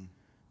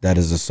 That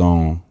is a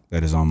song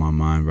that is on my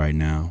mind right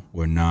now,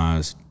 where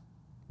Nas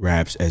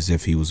raps as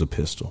if he was a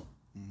pistol.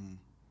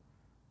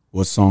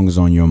 What song is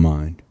on your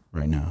mind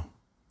right now?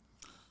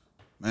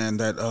 Man,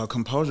 that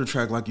Composure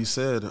track, like you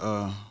said,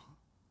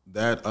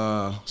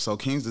 so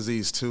King's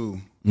Disease 2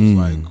 is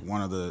like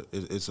one of the,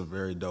 it's a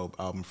very dope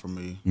album for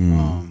me.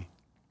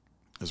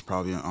 It's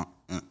probably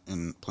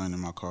in playing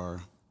in my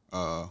car.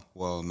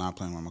 Well, not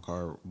playing in my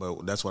car,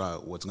 but that's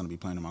what's going to be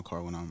playing in my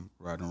car when I'm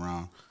riding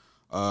around.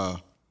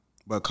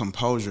 But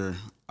Composure,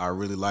 I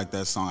really like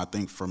that song. I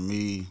think for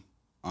me,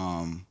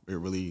 it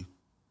really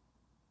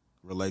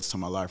relates to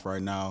my life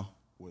right now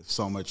with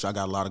so much. I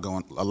got a lot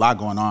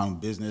going on,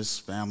 business,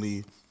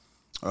 family,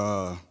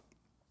 not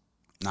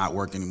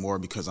work anymore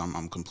because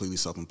I'm completely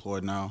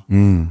self-employed now.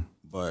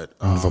 But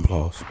round of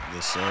applause.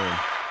 Yes, sir.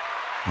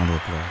 Round of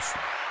applause.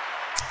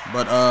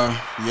 But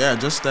yeah,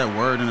 just that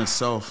word in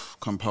itself,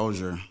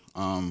 composure.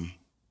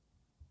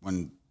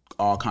 When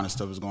all kind of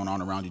stuff is going on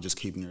around you, just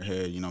keeping your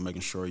head, you know,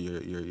 making sure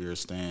you're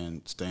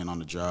staying on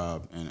the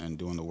job and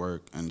doing the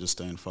work and just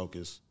staying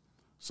focused.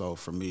 So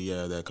for me,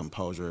 yeah, that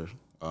composure,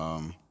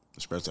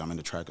 especially I'm in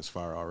the track is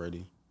fire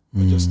already.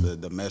 But just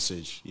the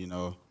message, you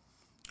know,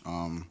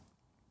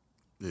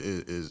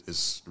 it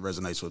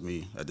resonates with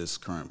me at this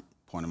current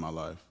point in my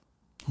life.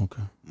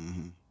 Okay.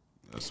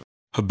 Yes, sir.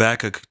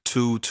 Habakkuk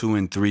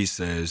 2:2-3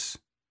 says,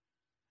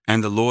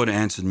 "And the Lord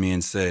answered me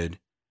and said,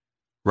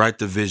 Write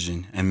the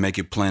vision and make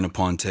it plain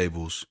upon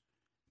tables,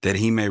 that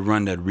he may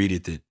run that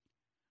readeth it.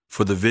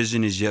 For the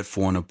vision is yet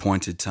for an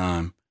appointed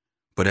time,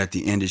 but at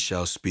the end it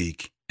shall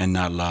speak, and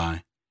not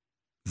lie.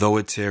 Though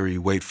it tarry,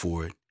 wait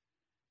for it,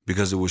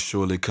 because it will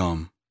surely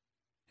come.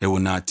 It will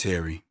not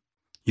tarry.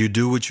 You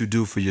do what you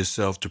do for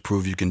yourself to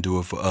prove you can do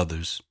it for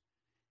others.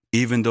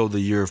 Even though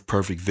the year of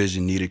perfect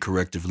vision needed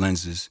corrective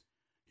lenses,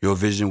 your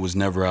vision was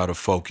never out of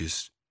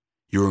focus.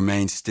 You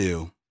remained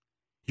still.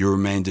 You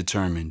remained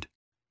determined."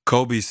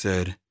 Kobe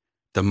said,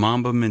 "The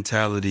Mamba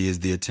mentality is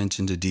the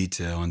attention to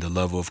detail and the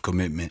level of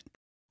commitment.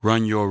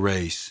 Run your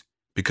race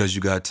because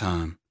you got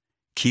time.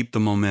 Keep the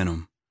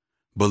momentum.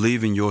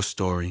 Believe in your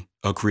story,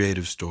 a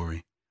creative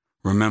story.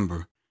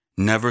 Remember,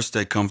 never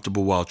stay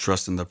comfortable while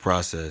trusting the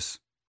process.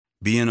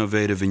 Be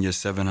innovative in your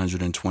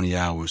 720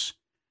 hours.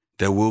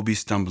 There will be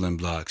stumbling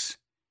blocks.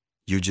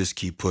 You just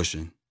keep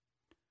pushing.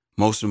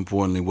 Most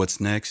importantly, what's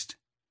next?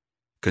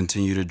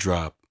 Continue to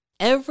drop."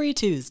 Every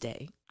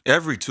Tuesday.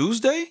 Every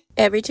Tuesday?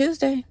 Every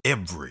Tuesday.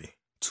 Every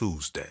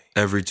Tuesday.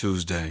 Every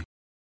Tuesday.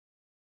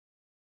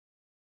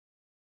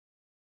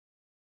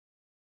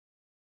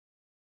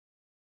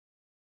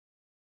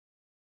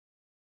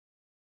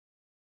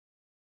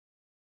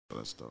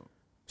 That's dope.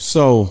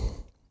 So,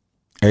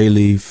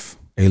 A-Leaf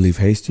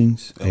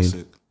Hastings?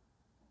 Elsick.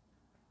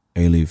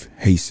 A-Leaf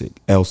Hasek.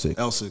 Elsick.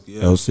 Elsick,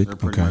 yeah. Elsick, They're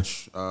pretty okay.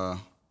 much,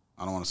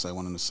 I don't want to say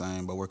one and the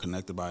same, but we're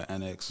connected by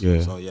NX.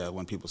 Yeah. So, yeah,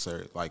 when people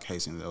say, like,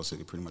 Hastings and Elsick,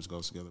 it pretty much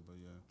goes together, but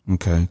yeah.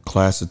 Okay.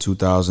 Class of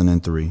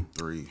 2003.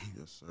 3,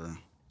 yes, sir.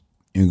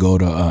 You go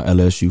to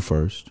LSU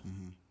first.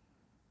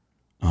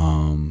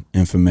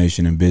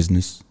 Information and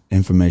business.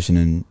 Information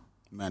and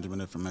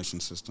Management Information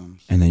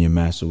Systems. and then your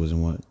master was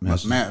in what?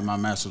 Master? My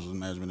master's was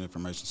Management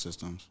Information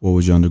Systems. What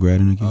was your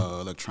undergrad in again?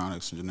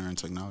 Electronics, Engineering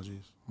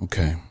Technologies.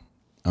 Okay.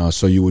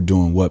 So you were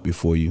doing what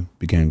before you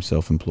became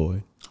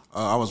self-employed?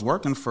 I was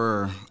working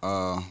for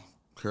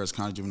Harris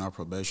County Juvenile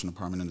Probation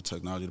Department in the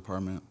Technology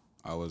Department.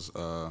 I was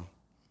a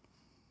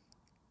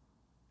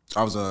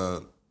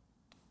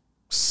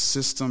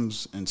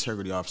systems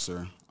integrity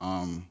officer.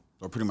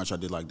 So pretty much I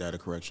did like data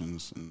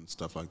corrections and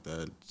stuff like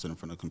that, sitting in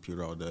front of the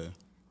computer all day.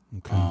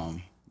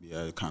 Okay.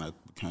 Yeah, it kind of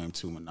became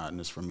too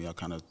monotonous for me. I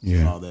kind of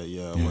Yeah. saw that,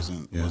 it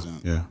wasn't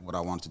yeah. what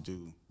I wanted to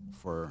do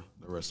for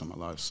the rest of my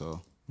life.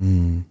 So,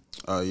 Mm.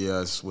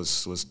 it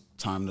was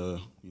time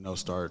to,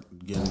 start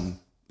getting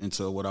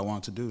into what I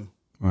wanted to do.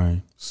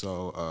 Right.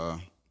 So,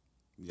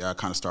 I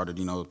kind of started,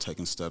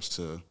 taking steps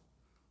to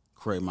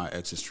create my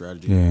exit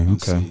strategy. Yeah.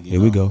 and Okay. see,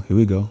 Here we go.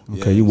 Okay.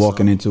 Yeah, You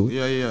walking so- into it.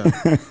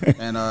 Yeah.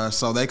 And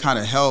so they kind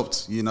of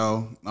helped,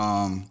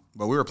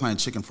 but we were playing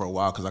chicken for a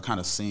while because I kind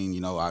of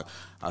seen,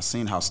 I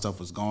seen how stuff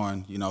was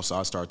going, so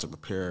I started to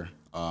prepare.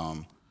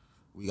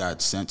 We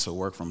got sent to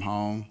work from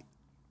home,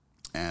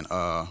 and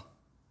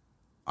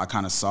I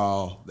kind of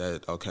saw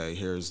that, okay,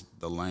 here's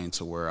the lane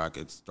to where I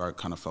could start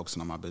kind of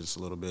focusing on my business a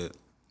little bit.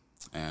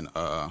 And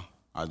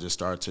I just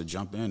started to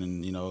jump in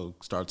and,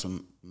 start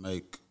to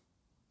make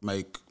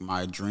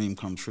my dream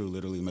come true,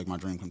 literally make my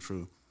dream come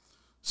true.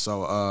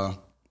 So, a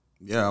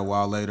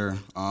while later,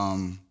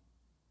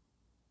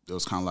 it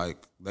was kind of like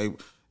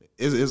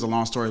it's a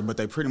long story, but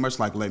they pretty much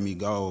like let me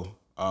go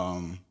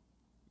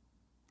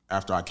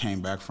after I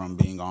came back from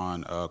being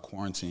on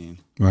quarantine.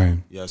 Right.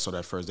 Yeah, so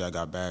that first day I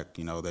got back,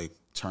 they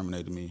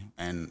terminated me.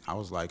 And I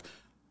was like,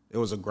 it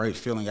was a great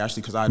feeling,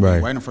 actually, because I'd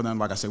been waiting for them.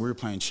 Like I said, we were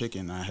playing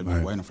chicken, and I had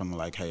been waiting for them,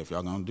 like, hey, if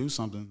y'all going to do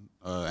something.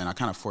 And I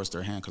kind of forced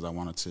their hand because I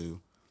wanted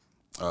to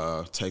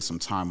take some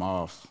time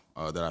off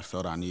that I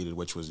felt I needed,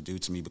 which was due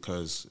to me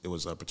because it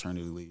was a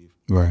paternity leave.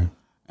 Right.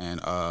 And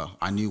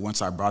I knew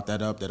once I brought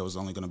that up that it was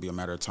only going to be a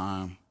matter of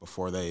time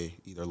before they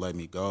either let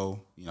me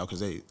go,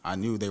 because I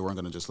knew they weren't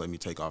going to just let me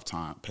take off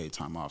paid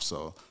time off.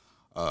 So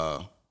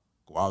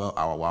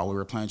while we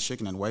were playing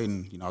chicken and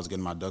waiting, I was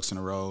getting my ducks in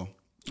a row,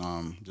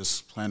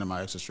 just planning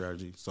my exit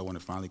strategy. So when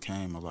it finally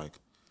came, I was like,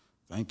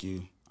 thank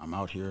you. I'm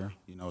out here.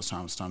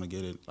 It's time to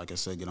get it. Like I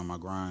said, get on my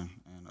grind.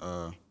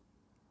 And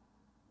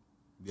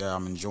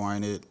I'm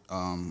enjoying it.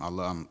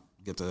 I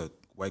get to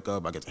wake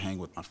up. I get to hang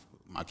with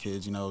my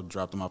kids,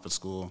 drop them off at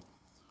school,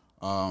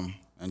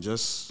 and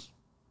just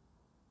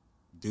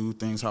do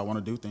things how I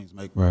want to do things,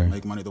 make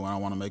money the way I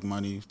want to make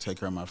money, take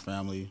care of my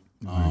family.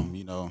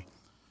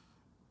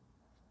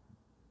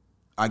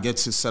 I get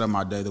to set up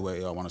my day the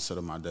way I want to set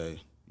up my day,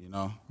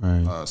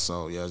 Right.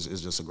 So,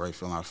 it's just a great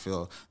feeling. I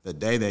feel the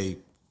day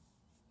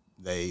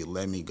they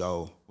let me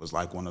go was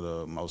like one of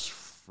the most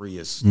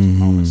freest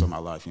moments of my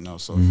life,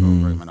 So it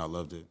felt great, man. I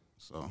loved it,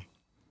 so.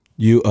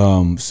 You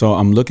so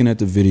I'm looking at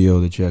the video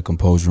that you had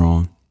Composure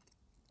on,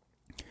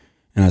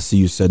 and I see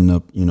you setting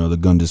up, the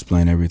gun display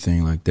and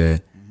everything like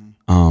that.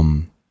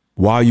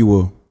 While you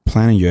were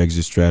planning your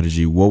exit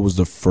strategy, what was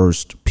the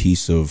first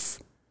piece of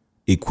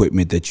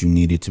equipment that you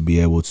needed to be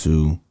able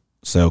to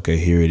say, okay,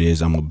 here it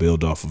is, I'm gonna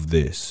build off of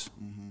this?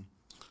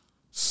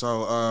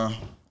 So,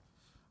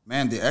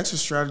 man, the exit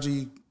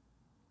strategy.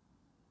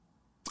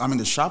 I mean,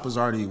 the shop was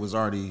already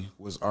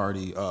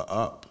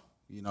up.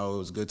 You know, it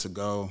was good to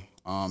go.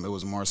 It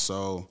was more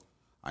so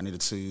I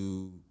needed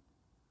to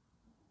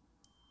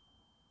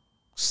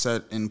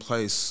set in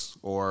place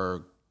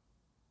or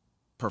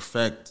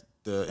perfect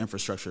the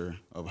infrastructure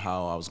of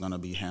how I was going to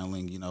be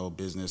handling, you know,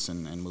 business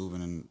and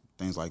moving and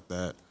things like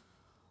that.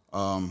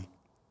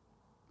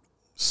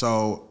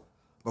 So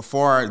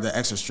before the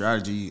exit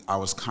strategy, I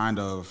was kind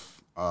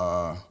of,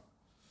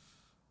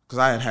 because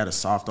I had a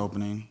soft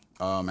opening,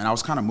 and I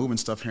was kind of moving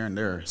stuff here and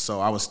there. So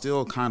I was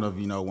still kind of,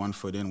 you know, 1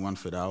 foot in, 1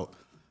 foot out.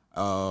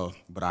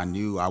 But I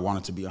knew I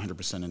wanted to be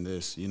 100% in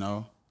this, you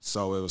know?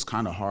 So it was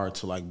kind of hard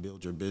to, like,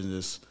 build your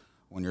business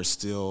when you're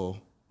still,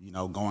 you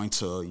know, going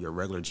to your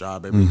regular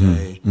job every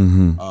day.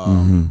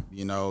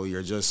 You know,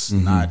 you're just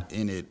not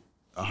in it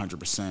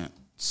 100%.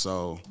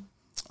 So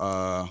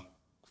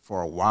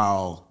for a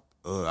while,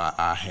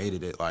 I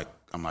hated it. Like,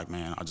 I'm like,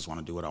 man, I just want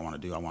to do what I want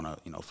to do. I want to,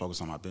 you know,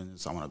 focus on my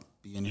business. I want to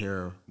be in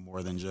here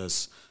more than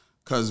just,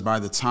 because by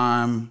the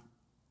time,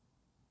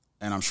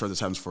 and I'm sure this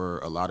happens for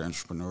a lot of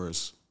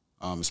entrepreneurs,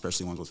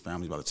 especially ones with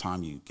families, by the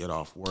time you get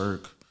off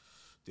work,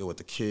 deal with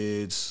the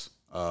kids,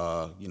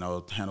 you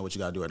know, handle what you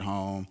got to do at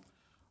home.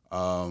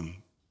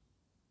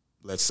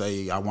 Let's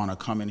say I want to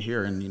come in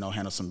here and, you know,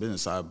 handle some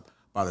business.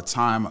 By the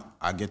time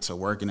I get to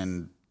working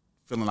and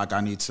feeling like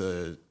I need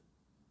to,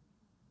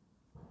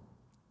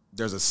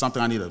 there's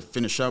something I need to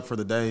finish up for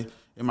the day,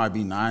 it might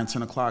be 9,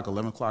 10 o'clock,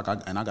 11 o'clock,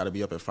 and I got to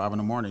be up at 5 in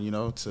the morning, you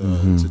know, to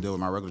deal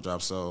with my regular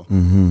job. So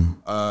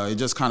it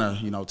just kind of,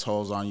 you know,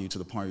 tolls on you to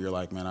the point where you're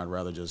like, man, I'd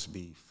rather just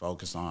be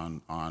focused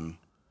on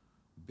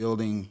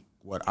building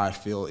what I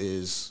feel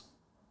is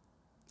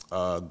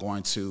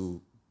going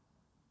to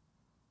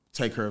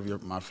take care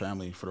of my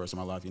family for the rest of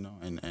my life, you know,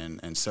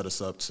 and set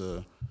us up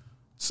to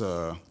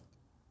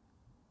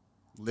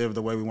live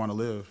the way we want to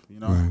live, you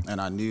know. Right. And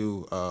I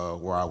knew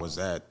where I was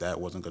at, that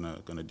wasn't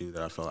gonna do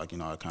that. I felt like, you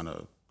know, I kind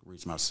of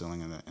reached my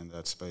ceiling in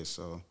that space.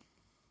 So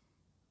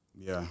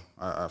yeah,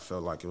 I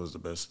felt like it was the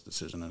best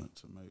decision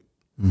to make.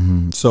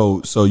 Mm-hmm.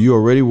 So you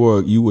already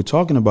were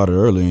talking about it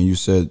earlier, and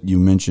you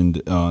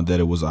mentioned that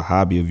it was a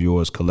hobby of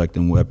yours,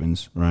 collecting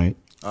weapons, right?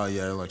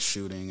 Yeah, like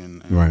shooting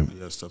and right.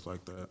 Yeah, stuff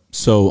like that.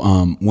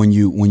 So when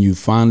you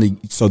finally,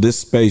 so this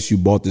space, you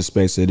bought this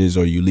space it is,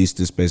 or you leased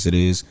this space it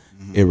is,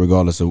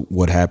 regardless of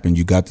what happened,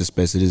 you got the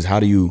space it is.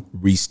 How do you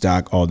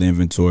restock all the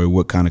inventory?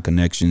 What kind of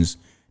connections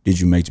did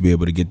you make to be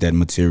able to get that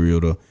material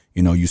to,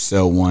 you know, you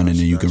sell one and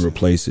then you can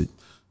replace it?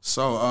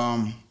 So,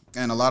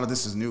 and a lot of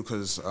this is new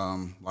because,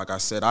 like I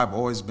said, I've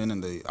been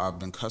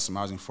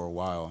customizing for a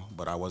while,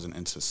 but I wasn't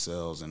into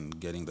sales and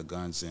getting the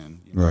guns in.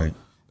 You know? Right.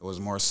 It was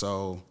more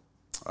so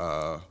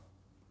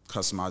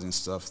customizing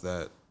stuff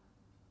that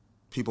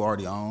people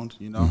already owned,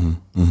 you know,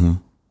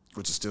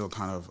 which is still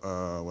kind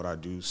of what I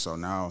do. So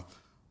now,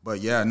 but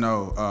yeah,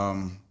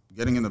 no,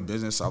 getting into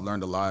business, I've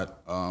learned a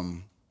lot.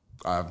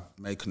 I've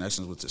made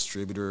connections with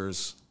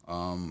distributors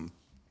and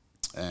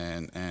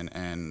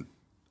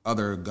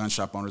other gun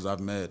shop owners I've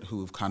met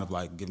who've kind of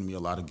like given me a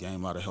lot of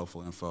game, a lot of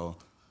helpful info.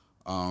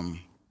 And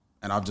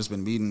I've just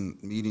been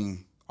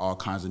meeting all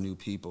kinds of new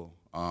people.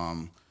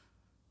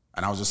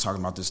 And I was just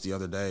talking about this the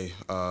other day.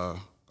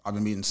 I've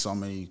been meeting so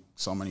many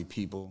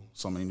people,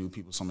 so many new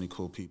people, so many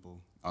cool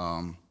people.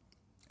 And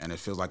it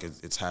feels like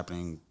it's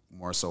happening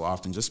more so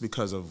often just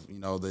because of, you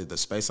know, the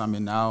space I'm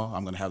in now.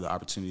 I'm going to have the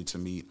opportunity to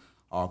meet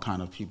all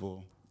kind of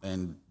people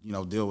and, you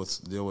know, deal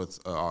with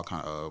all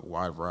kind of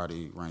wide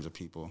variety range of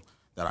people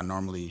that I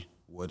normally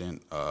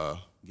wouldn't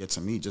get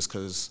to meet, just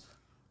because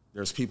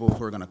there's people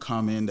who are going to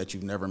come in that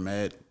you've never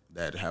met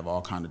that have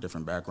all kind of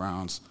different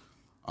backgrounds.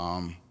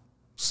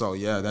 So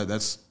yeah,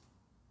 that's.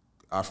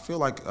 I feel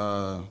like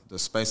the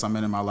space I'm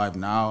in my life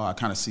now, I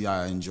kind of see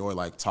I enjoy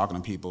like talking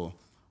to people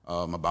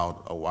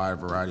about a wide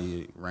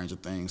variety range of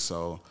things.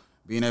 So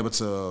being able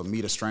to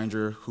meet a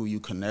stranger who you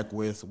connect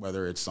with,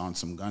 whether it's on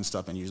some gun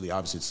stuff, and usually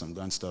obviously it's some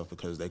gun stuff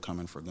because they come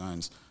in for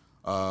guns,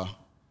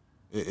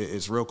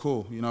 it's real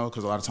cool, you know,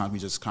 because a lot of times we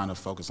just kind of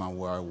focus on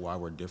why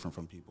we're different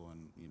from people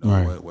and, you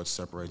know, right. what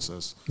separates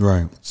us.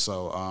 Right.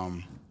 So,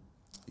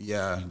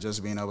 yeah,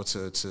 just being able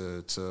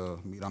to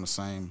meet on the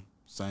same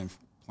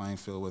playing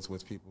field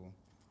with people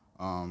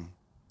and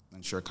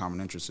share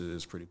common interests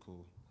is pretty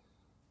cool.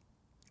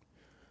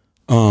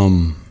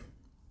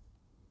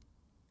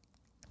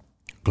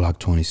 Glock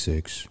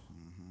 26.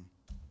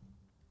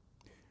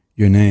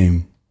 Your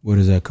name, where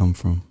does that come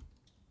from?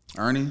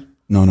 Ernie?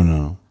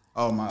 No.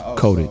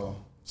 Coded.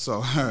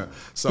 So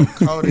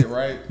Coded,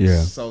 right?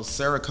 Yeah. So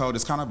Cerakote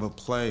is kind of a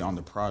play on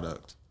the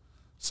product.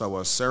 So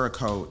a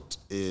Cerakote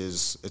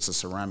it's a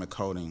ceramic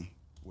coating,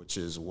 which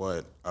is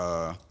what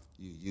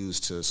you use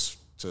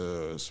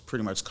to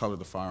pretty much color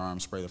the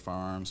firearms, spray the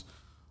firearms.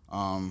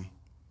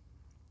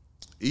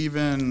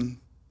 Even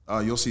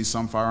you'll see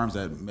some firearms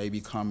that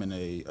maybe come in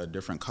a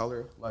different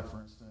color. Like for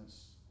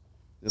instance,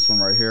 this one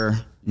right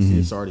here. You see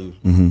it's already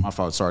my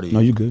fault. It's already. No,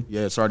 you good.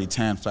 Yeah, it's already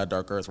tan, flat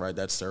dark earth, right?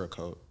 That's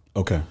Cerakote.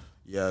 Okay.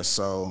 Yeah,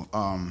 so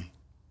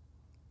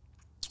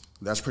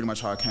that's pretty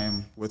much how I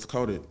came with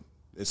Coded.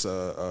 It's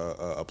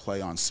a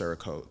play on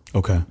Cerakote.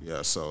 Okay.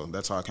 Yeah, so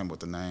that's how I came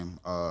with the name.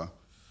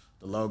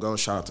 the logo.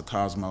 Shout out to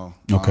Cosmo.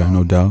 Okay,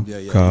 no doubt.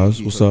 Cos,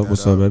 he what's hooked up?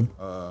 What's that up, baby?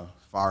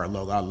 Fire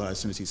logo. I love it. As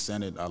soon as he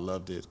sent it, I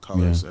loved it.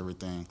 Colors,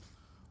 everything.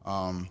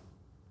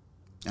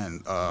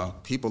 And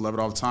people love it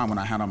all the time. When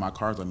I hand out my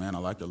cards, like, man, I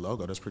like your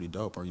logo. That's pretty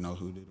dope. Or,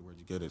 who did it? Where'd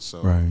you get it?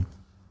 So, Right.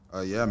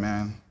 Yeah,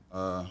 man.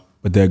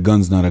 But that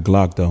gun's not a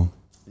Glock, though.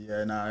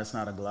 Yeah, nah, it's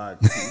not a Glock.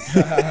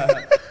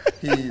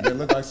 They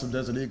look like some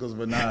Desert Eagles,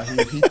 but nah,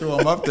 he threw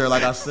them up there.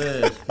 Like I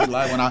said, I'm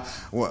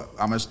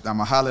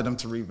gonna holler at him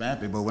to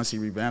revamp it. But once he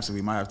revamps it,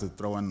 we might have to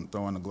throw in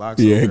the Glocks.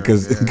 Yeah,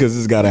 because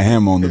it's got a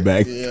hammer on the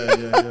back. Yeah.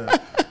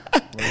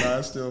 But nah,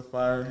 it's still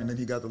fire. And then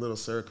he got the little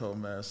Cerakote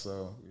mask.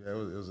 So yeah,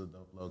 it was a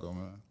dope logo,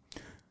 man.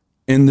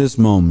 In this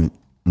moment,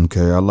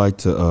 okay, I like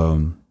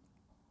to.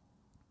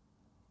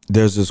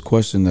 There's this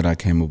question that I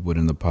came up with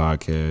in the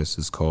podcast.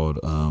 It's called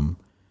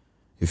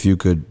if you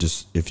could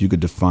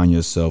define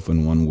yourself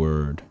in one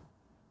word,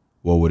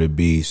 what would it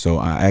be? So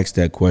I asked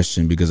that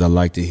question because I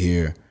like to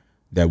hear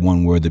that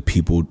one word that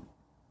people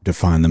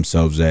define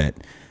themselves at.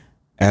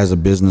 As a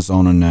business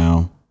owner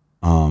now,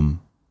 an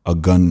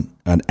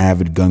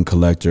avid gun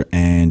collector,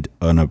 and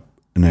an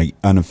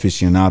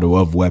aficionado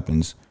of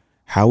weapons,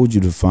 how would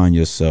you define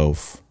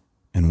yourself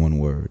in one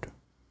word?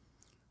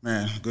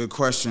 Man, good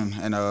question.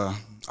 And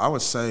I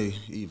would say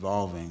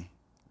evolving,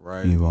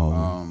 right?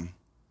 Evolving.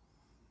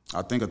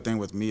 I think a thing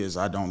with me is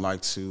I don't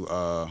like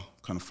to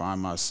confine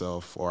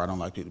myself, or I don't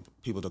like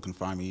people to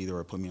confine me either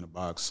or put me in a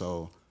box.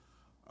 So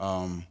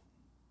I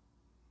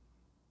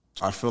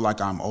feel like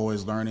I'm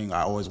always learning.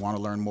 I always want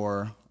to learn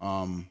more.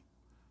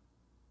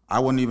 I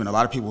wouldn't even, a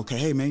lot of people, okay,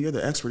 hey, man, you're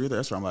the expert.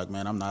 I'm like,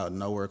 man, I'm not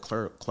nowhere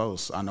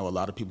close. I know a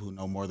lot of people who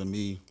know more than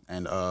me,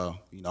 and, I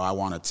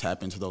want to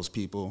tap into those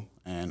people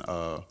and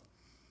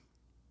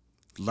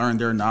learn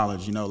their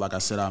knowledge. Like I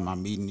said,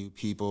 I'm meeting new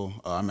people.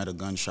 I met a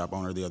gun shop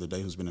owner the other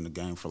day who's been in the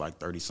game for like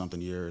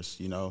 30-something years,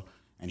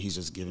 and he's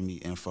just giving me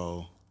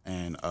info.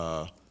 And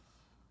I'm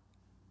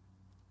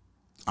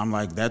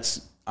like,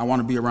 I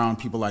want to be around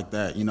people like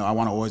that. I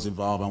want to always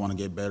evolve. I want to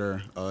get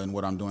better in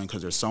what I'm doing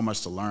because there's so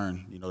much to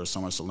learn. There's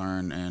so much to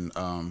learn and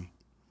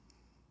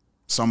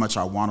so much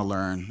I want to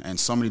learn and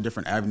so many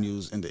different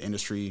avenues in the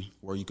industry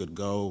where you could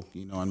go,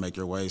 and make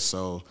your way.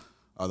 So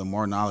the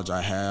more knowledge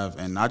I have,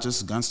 and not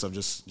just gun stuff,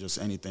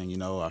 just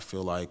anything, I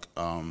feel like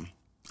I'm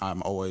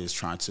always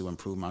trying to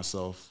improve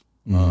myself,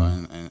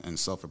 and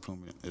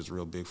self-improvement is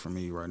real big for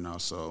me right now.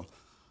 So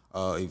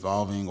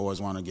evolving,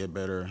 always want to get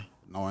better,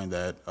 knowing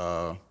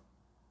that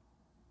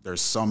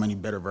there's so many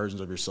better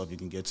versions of yourself you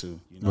can get to,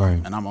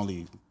 Right. And I'm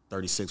only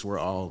 36. We're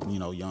all,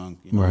 young,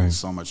 Right.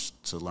 So much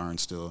to learn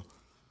still.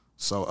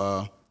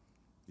 So,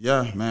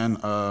 yeah, man,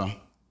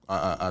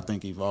 I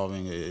think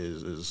evolving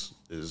is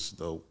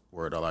the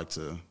word I like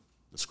to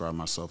describe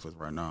myself with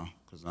right now,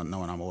 because I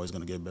know I'm always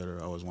going to get better.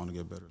 I always want to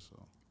get better. So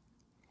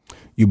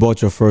You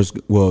bought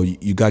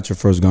you got your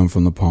first gun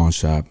from the pawn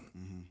shop.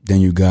 Mm-hmm. Then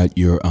you got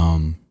your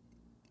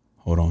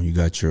you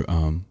got your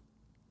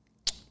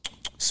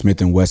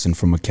Smith & Wesson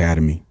from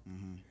Academy.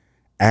 Mm-hmm.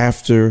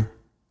 After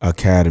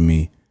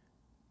Academy,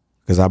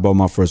 because I bought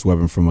my first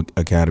weapon from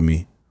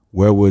Academy,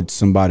 where would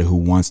somebody who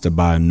wants to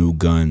buy a new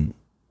gun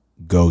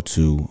go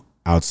to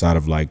outside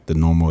of like the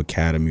normal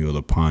Academy or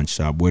the pawn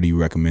shop? Where do you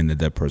recommend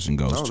that person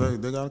goes to?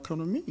 They got to come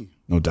to me.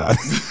 No doubt.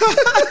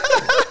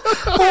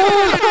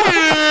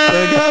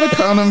 They gotta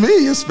come to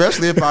me,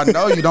 especially if I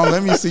know you. Don't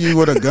let me see you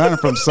with a gun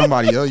from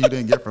somebody else you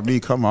didn't get from me.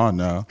 Come on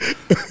now.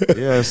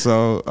 Yeah,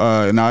 so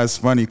now it's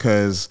funny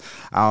because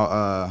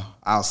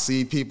I'll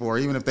see people, or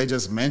even if they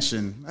just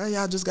mention, hey,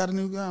 I just got a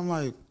new gun. I'm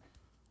like,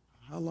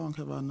 how long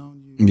have I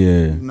known you?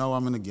 Yeah. You know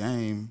I'm in the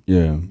game.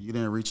 Yeah. You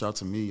didn't reach out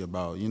to me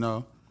about,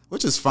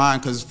 which is fine,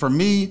 because for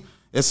me,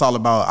 it's all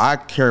about, I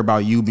care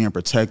about you being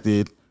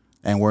protected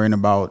and worrying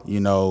about,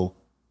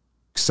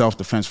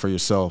 self-defense for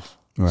yourself.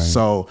 Right.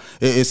 So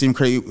it seemed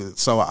crazy.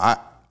 So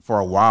for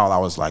a while, I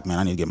was like, man,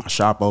 I need to get my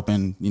shop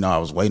open. I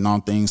was waiting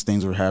on things.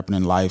 Things were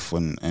happening in life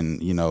and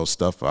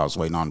stuff. I was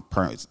waiting on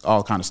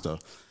all kind of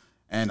stuff.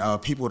 And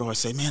people would always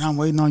say, man, I'm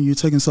waiting on you,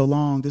 taking so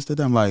long, this, that.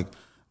 I'm like,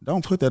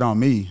 don't put that on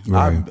me.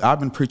 Right. I've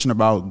been preaching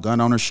about gun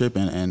ownership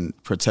and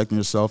protecting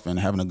yourself and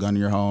having a gun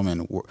in your home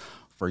and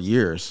for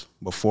years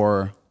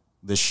before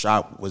this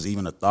shop was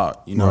even a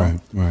thought,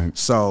 Right.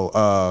 So,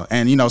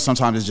 and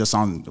sometimes it's just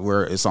on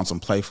some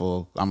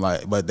playful. I'm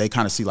like, but they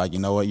kind of see like, you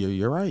know what,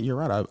 you're right.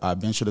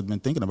 I should have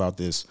been thinking about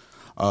this.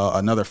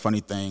 Another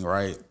funny thing,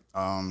 right?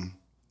 When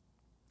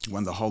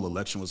the whole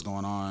election was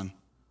going on,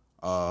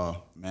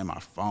 man, my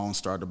phone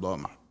started to blow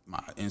up. My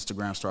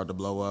Instagram started to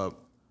blow up.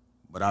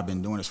 But I've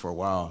been doing this for a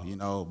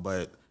while,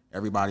 but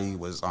everybody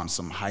was on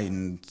some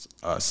heightened,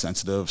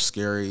 sensitive,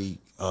 scary,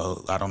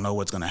 I don't know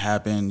what's going to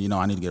happen.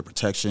 I need to get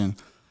protection.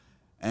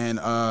 And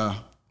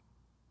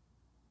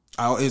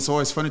it's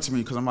always funny to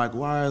me because I'm like,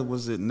 why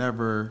was it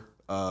never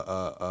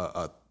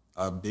a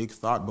big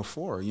thought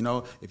before?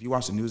 If you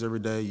watch the news every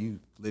day, you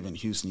live in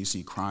Houston, you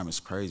see crime is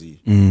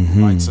crazy.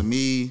 Mm-hmm. Like, to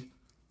me,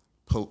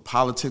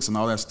 politics and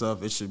all that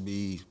stuff, it should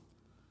be,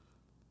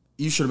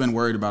 you should have been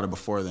worried about it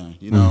before then,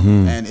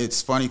 Mm-hmm. And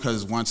it's funny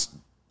because once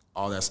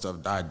all that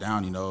stuff died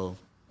down,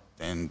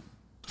 then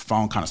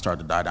phone kind of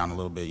started to die down a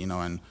little bit,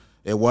 and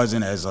it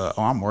wasn't as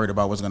I'm worried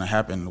about what's going to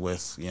happen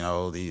with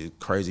the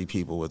crazy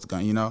people with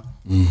guns,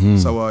 Mm-hmm.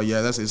 So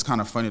it's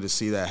kind of funny to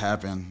see that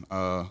happen,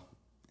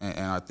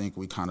 and I think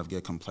we kind of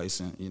get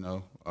complacent,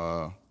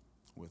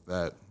 with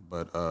that.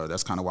 But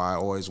that's kind of why I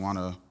always want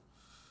to.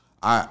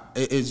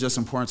 It's just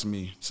important to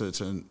me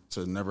to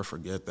never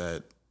forget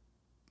that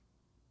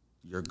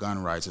your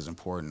gun rights is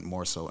important,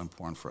 more so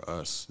important for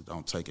us.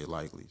 Don't take it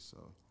lightly. So,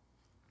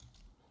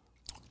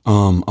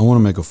 I want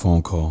to make a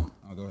phone call.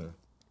 Oh, go ahead.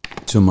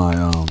 To my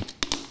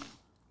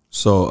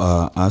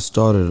I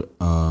started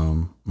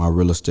my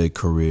real estate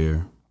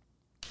career.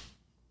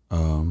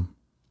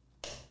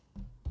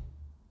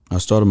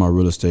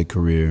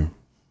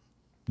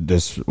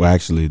 This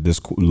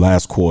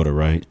last quarter,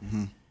 right?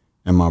 Mm-hmm.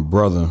 And my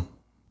brother,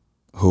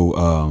 who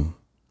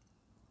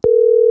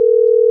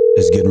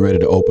is getting ready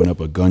to open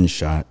up a gun range.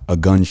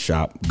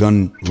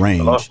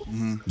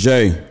 Mm-hmm.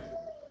 Jay,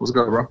 what's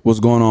good, bro? What's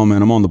going on,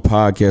 man? I'm on the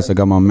podcast. I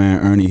got my man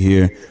Ernie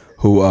here,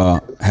 who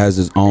has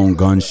his own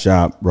gun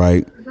shop,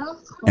 right?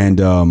 And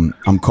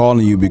I'm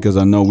calling you because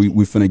I know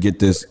we finna get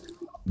this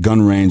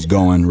gun range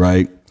going,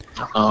 right?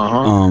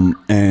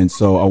 And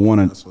so I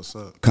want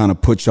to kind of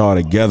put y'all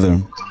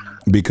together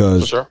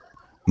because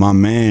my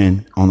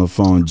man on the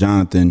phone,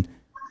 Jonathan,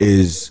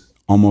 is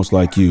almost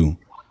like you.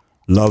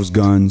 Loves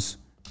guns,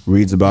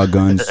 reads about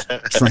guns,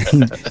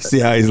 see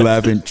how he's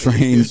laughing,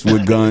 trains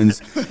with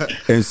guns.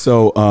 And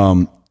so,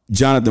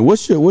 Jonathan,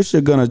 what's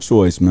your gun of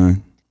choice,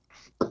 man?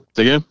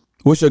 Say again?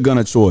 What's your gun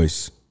of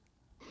choice?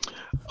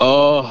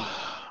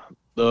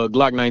 The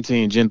Glock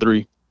 19 Gen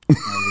 3. The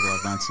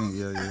Glock 19,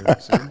 yeah.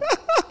 See?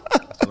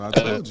 That's what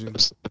I told you.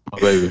 That's my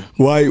baby.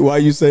 Why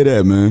you say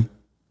that, man?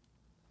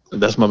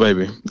 That's my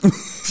baby.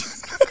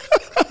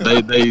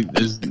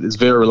 It's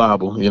very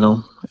reliable,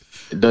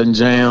 It doesn't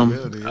jam.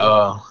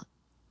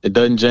 It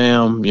doesn't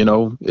jam,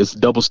 It's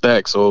double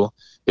stack, so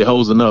it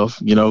holds enough,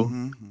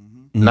 Mm-hmm.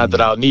 Not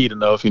that I'll need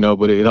enough,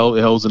 but it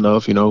holds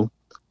enough, It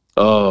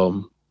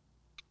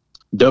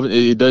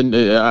doesn't.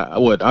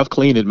 I've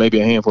cleaned it maybe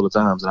a handful of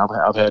times, and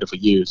I've had it for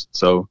years.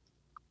 So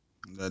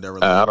I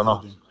don't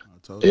know.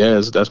 Yeah,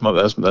 that's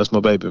my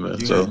baby, man.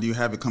 Do you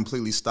have it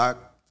completely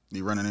stocked? Do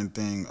you running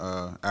anything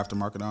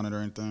aftermarket on it or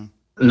anything?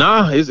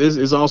 Nah,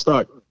 it's all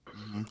stock.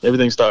 Mm-hmm.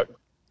 Everything's stock.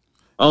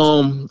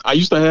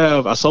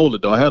 I sold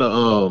it though. I had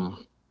a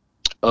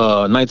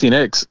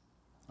 19X.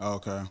 Oh,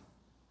 okay.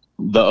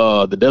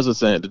 The Desert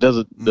Sand, the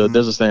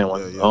Desert Sand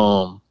one.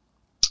 Yeah.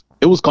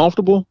 It was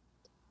comfortable.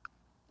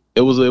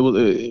 I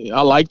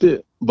liked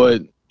it,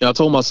 but I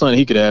told my son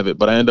he could have it,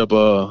 but I end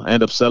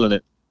up selling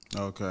it.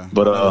 Okay.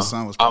 But my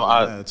son was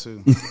probably mad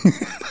too.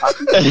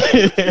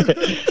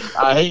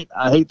 I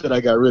hate that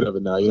I got rid of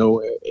it now.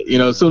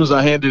 As soon as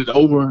I handed it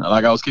over,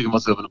 like I was kicking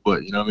myself in the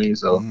butt. You know what I mean?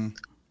 So,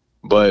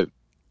 but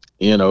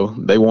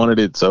they wanted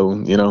it,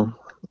 so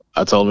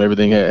I told them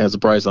everything has a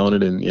price on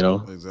it, and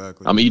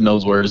exactly. I'm eating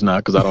those words now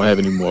because I don't have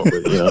any more. But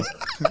you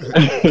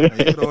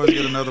could always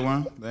get another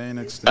one. They ain't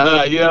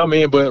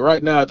extended. But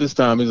right now at this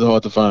time it's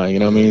hard to find. You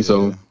know what I mean?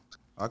 So,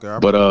 okay.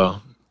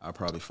 I'll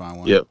probably find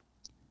one. Yep.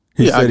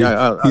 He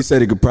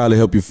said he could probably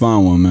help you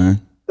find one, man.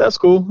 That's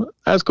cool.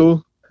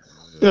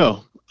 Yeah.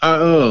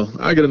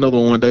 I get another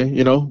one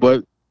day,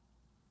 but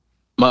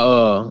my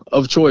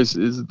of choice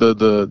is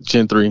the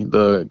Gen 3,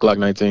 the Glock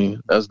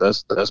 19. That's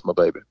my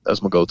baby.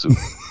 That's my go-to.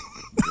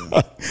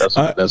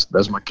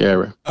 That's my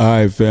carry. All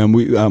right, fam.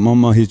 I'm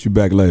gonna hit you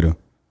back later.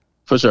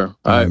 For sure.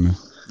 All right, man.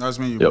 Nice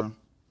meeting you, bro.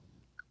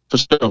 For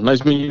sure.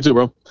 Nice meeting you too,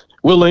 bro.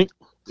 We'll link.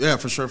 Yeah,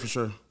 for sure.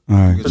 All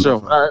right. For sure.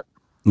 All right.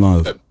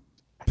 Love.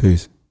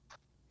 Peace.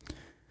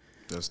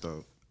 That's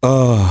dope.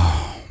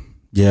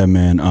 Yeah,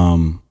 man.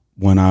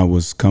 When I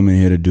was coming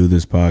here to do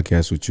this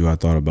podcast with you, I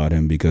thought about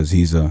him because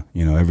he's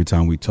every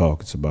time we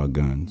talk, it's about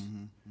guns.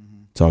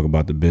 Talk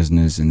about the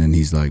business, and then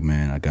he's like,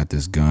 man, I got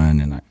this gun,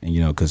 and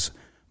because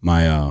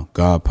my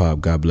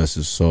godpop, God bless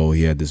his soul,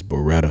 he had this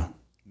Beretta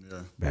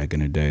back in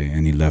the day,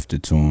 and he left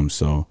it to him.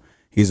 So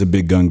he's a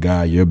big gun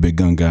guy. You're a big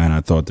gun guy, and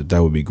I thought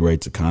that would be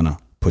great to kind of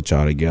put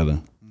y'all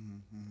together.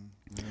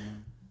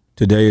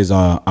 Today is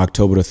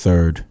October the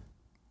 3rd.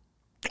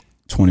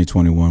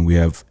 2021. We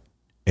have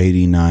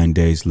 89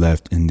 days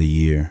left in the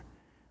year.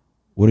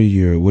 What do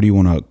you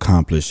want to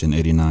accomplish in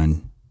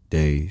 89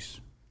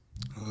 days?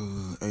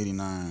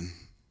 89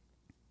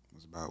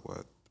 was about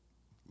what?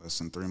 Less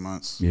than 3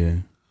 months. Yeah.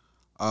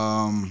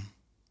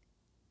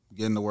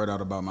 Getting the word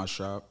out about my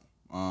shop.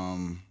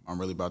 I'm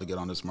really about to get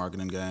on this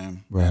marketing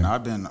game. Right. And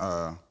I've been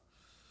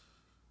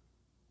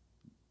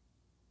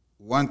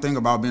one thing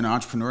about being an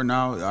entrepreneur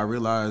now, I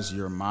realize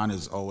your mind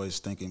is always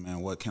thinking, man,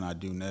 what can I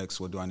do next?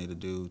 What do I need to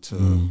do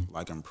to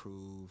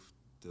improve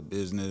the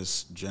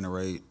business,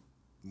 generate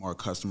more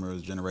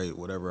customers, generate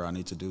whatever I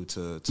need to do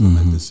to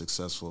make this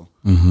successful.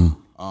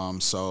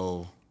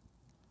 So,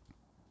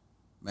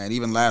 man,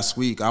 even last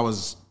week I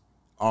was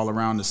all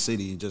around the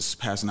city just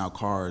passing out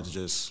cards,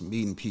 just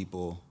meeting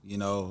people,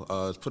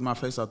 putting my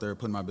face out there,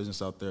 putting my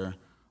business out there,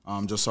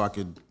 just so I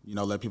could,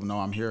 let people know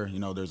I'm here.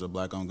 There's a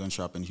black-owned gun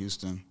shop in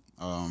Houston.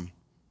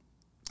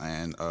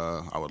 and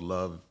I would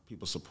love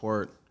people's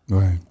support.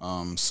 Right.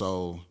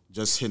 So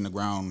just hitting the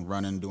ground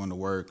running, doing the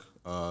work,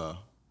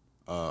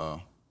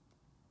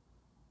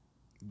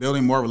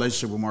 building more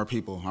relationship with more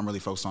people. I'm really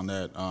focused on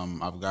that.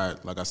 I've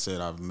got, like I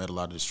said, I've met a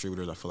lot of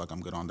distributors. I feel like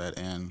I'm good on that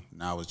end.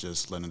 Now it's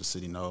just letting the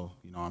city know,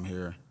 I'm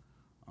here.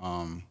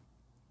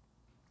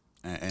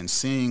 And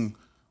seeing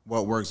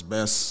what works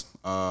best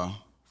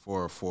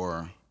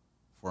for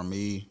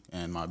me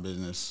and my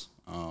business,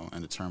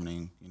 and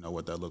determining,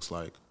 what that looks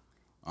like.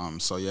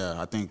 So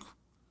yeah, I think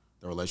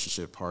the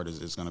relationship part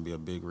is going to be a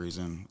big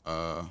reason.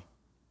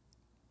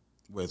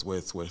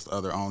 With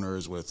other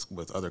owners,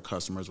 with other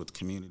customers, with the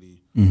community,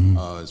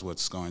 is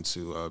what's going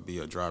to be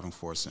a driving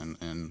force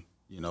in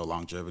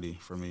longevity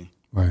for me.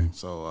 Right.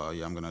 So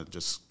yeah, I'm gonna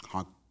just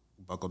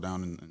buckle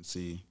down and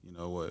see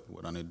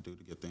what I need to do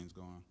to get things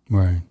going.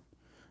 Right.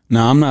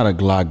 Now, I'm not a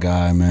Glock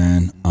guy,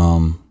 man.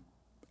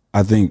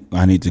 I think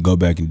I need to go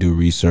back and do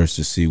research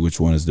to see which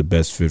one is the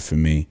best fit for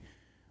me.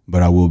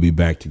 But I will be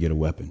back to get a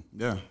weapon.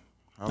 Yeah.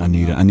 I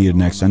need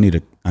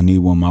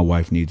one. My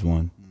wife needs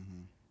one.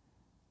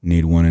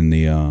 Need one in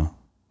the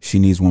she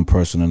needs one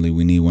personally.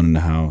 We need one in the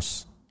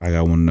house. I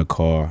got one in the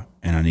car,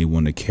 and I need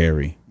one to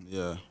carry.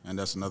 Yeah, and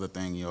that's another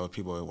thing,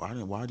 people are,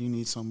 why do you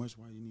need so much?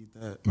 Why do you need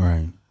that?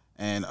 Right.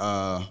 And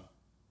I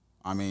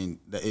mean,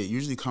 it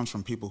usually comes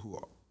from people who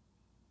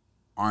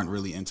aren't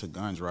really into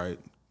guns, right?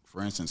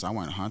 For instance, I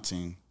went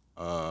hunting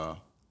a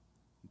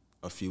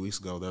few weeks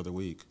ago, the other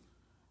week,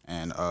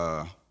 and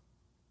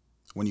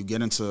when you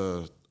get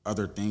into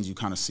other things, you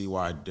kind of see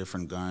why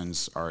different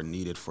guns are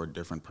needed for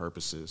different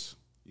purposes.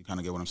 You kind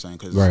of get what I'm saying?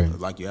 Because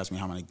like you asked me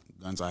how many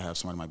guns I have,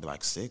 somebody might be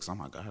like 6. Oh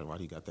my God, why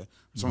do you got that?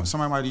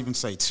 Somebody might even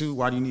say 2.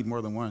 Why do you need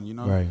more than one?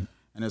 Right.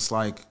 And it's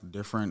like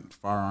different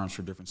firearms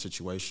for different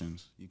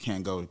situations. You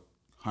can't go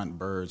hunt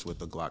birds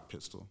with a Glock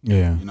pistol.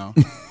 Yeah.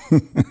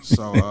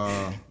 So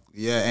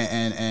yeah,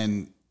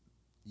 and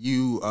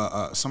you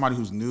somebody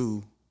who's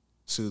new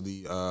to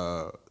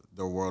the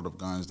world of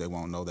guns, they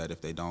won't know that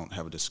if they don't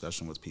have a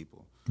discussion with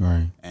people.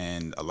 Right.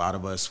 And a lot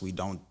of us, we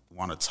don't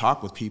want to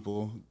talk with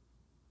people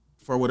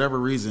for whatever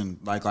reason.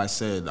 Like I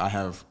said, I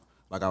was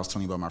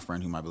telling you about my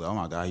friend who might be like, oh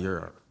my God,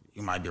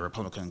 you might be a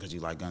Republican because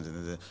you like guns.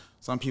 And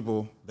some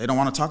people, they don't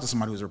want to talk to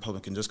somebody who's a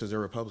Republican just because they're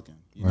Republican,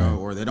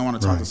 or they don't want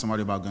to talk to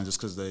somebody about guns just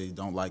because they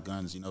don't like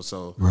guns,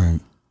 So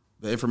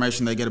the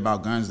information they get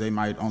about guns, they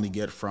might only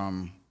get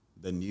from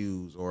the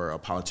news or a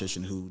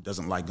politician who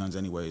doesn't like guns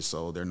anyway.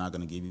 So they're not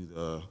going to give you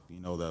the,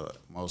 the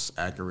most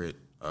accurate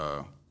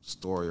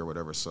story or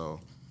whatever.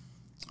 So,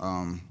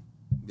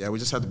 yeah, we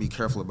just have to be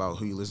careful about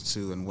who you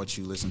listen to and what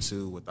you listen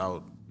to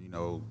without,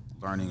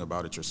 learning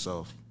about it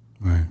yourself.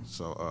 Right.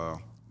 So,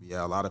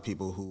 yeah, a lot of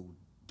people who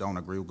don't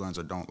agree with guns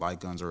or don't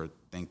like guns or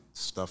think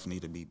stuff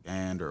need to be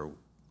banned or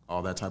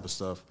all that type of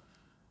stuff,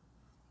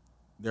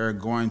 they're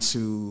going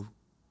to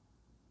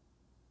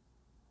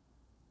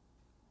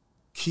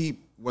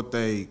keep what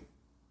they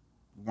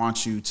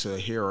want you to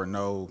hear or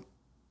know.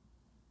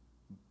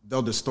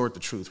 They'll distort the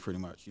truth pretty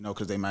much,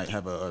 because they might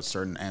have a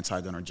certain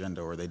anti-gun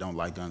agenda or they don't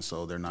like guns,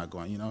 so they're not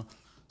going,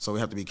 So we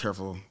have to be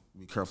careful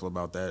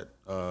about that,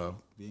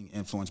 being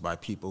influenced by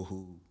people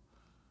who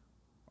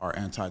are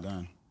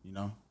anti-gun,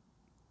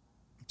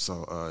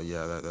 So,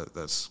 yeah,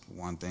 that's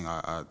one thing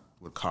I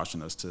would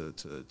caution us to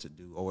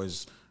do.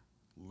 Always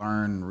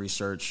learn,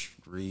 research,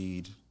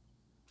 read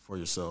for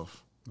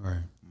yourself.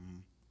 Right.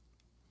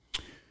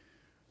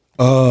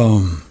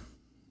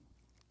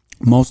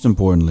 Most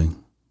importantly,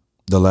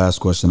 the last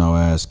question I'll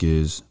ask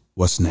is,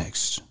 what's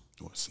next?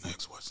 What's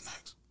next?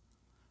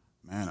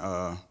 Man,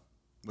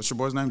 what's your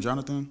boy's name?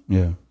 Jonathan?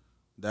 Yeah.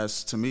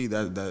 That's, to me,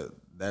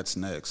 that's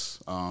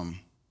next.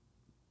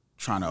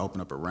 Trying to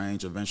open up a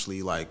range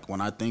eventually. Like,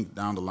 when I think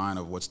down the line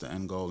of what's the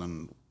end goal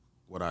and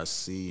what I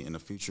see in the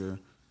future,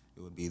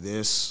 it would be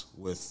this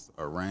with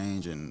a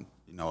range and,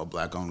 a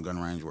black-owned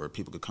gun range where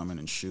people could come in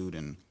and shoot.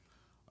 And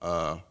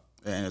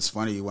it's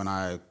funny when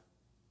I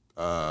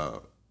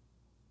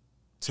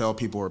tell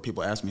people or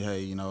people ask me,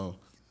 hey, hey,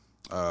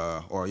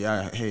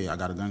 I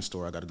got a gun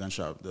store, I got a gun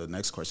shop. The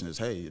next question is,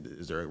 hey,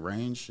 is there a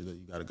range? You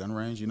got a gun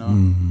range,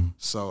 Mm-hmm.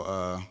 So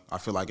I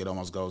feel like it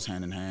almost goes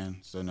hand in hand.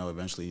 So,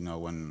 eventually,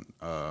 when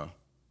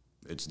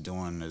it's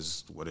doing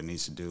is what it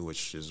needs to do,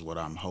 which is what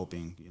I'm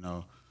hoping,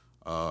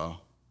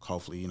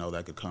 hopefully,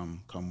 that could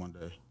come one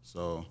day.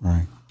 So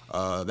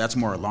that's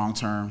more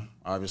long-term,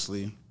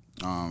 obviously.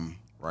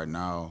 Right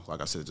now,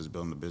 like I said, just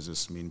building the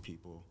business, meeting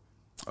people,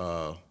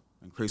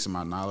 increasing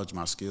my knowledge,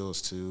 my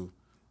skills to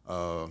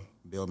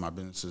build my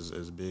business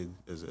as big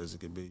as it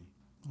could be.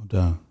 No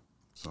doubt.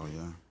 So,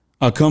 yeah.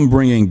 I come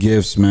bringing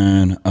gifts,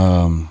 man.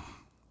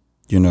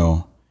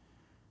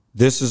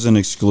 This is an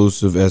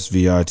exclusive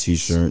SVI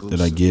T-shirt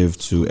that I give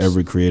to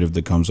every creative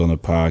that comes on the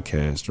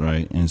podcast,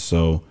 right? And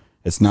so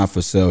it's not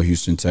for sale,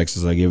 Houston,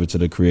 Texas. I give it to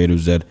the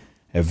creatives that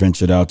have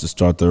ventured out to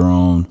start their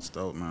own. It's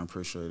dope, man.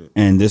 Appreciate it.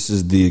 And this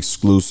is the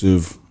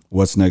exclusive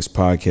What's Next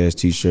podcast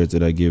T-shirt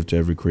that I give to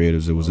every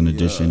creative. It was an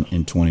edition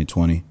in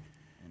 2020.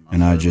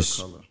 And I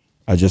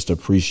just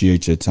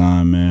appreciate your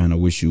time, man. I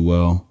wish you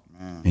well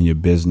in your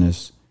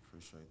business.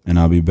 And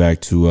I'll be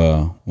back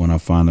to when I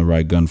find the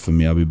right gun for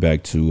me. I'll be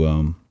back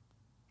to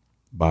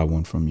buy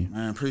one from you.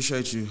 Man,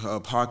 appreciate you.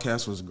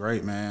 Podcast was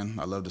great, man.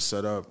 I love the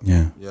setup.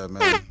 Yeah,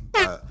 man.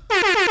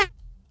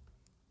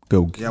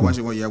 Go.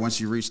 Once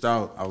you reached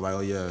out, I was like, oh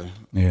yeah.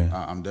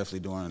 I'm definitely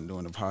doing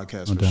the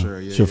podcast for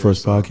sure. Yeah, it's your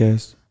first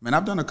podcast? Man,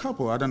 I've done a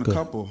couple.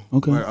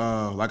 Okay.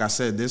 But, like I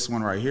said, this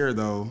one right here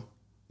though,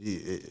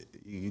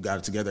 you got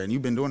it together, and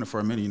you've been doing it for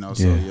a minute, you know.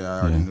 So I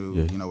already knew,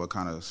 you know, what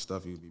kind of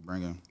stuff you'd be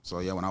bringing. So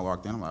when I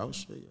walked in, I'm like, oh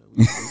shit,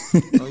 yeah.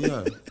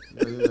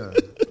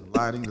 The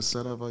lighting, the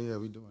setup, we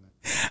doing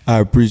it. I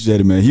appreciate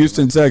it, man.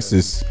 Houston,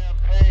 Texas.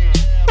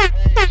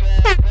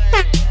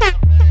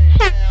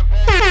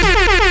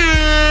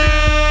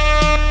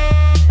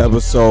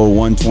 Episode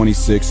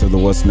 126 of the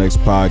What's Next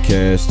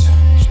podcast.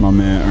 It's my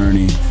man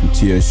Ernie from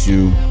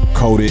TSU.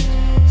 Coated.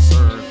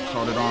 Sir,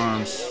 Coated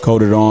Arms.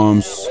 Coated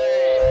Arms.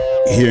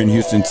 Here in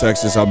Houston,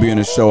 Texas. I'll be in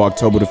a show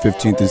October the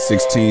 15th and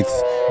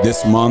 16th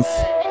this month.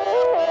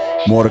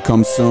 More to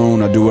come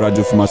soon. I do what I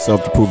do for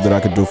myself to prove that I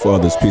could do for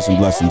others. Peace and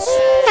blessings.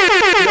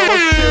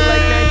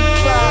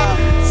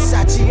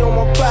 On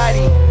my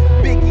body,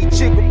 Biggie,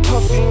 Jigger,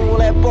 Puffy, all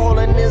that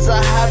ballin' is a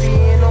hobby,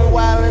 and I'm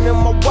wildin' in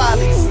my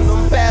wallies, and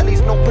them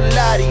valleys, no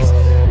Pilates.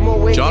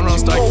 John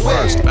Ross Dyke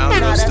first,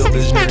 founder of Still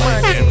Visionary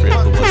Inc. and creator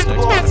of the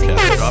What's Next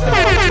podcast, dropping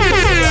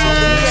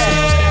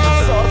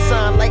I saw a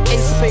sign like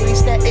Ace of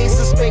Spades, that Ace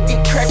of Spades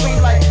get cracked me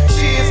like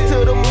cheers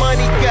to the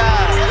money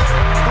guy.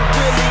 The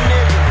Willie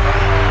nigga,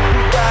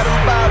 who buy them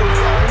bottles,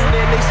 and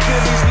then they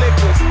spill these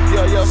liquors.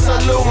 Yo,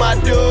 salute my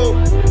dude,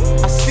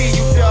 I see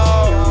you,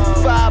 dog.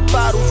 5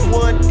 bottles,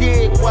 1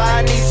 dick, why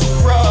I need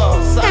 2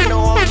 bras? I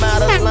know I'm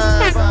out of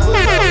line, but love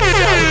is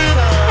out of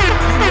time.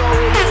 You know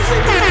it is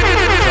a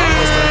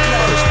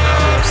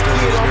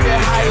get on that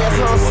high-ass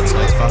hustle.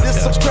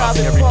 This a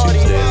private party,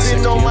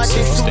 been on my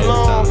dick too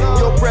long.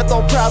 Your breath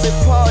on private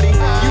party.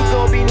 You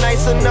gon' be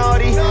nice and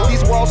naughty.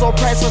 These walls on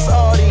priceless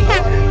Audi.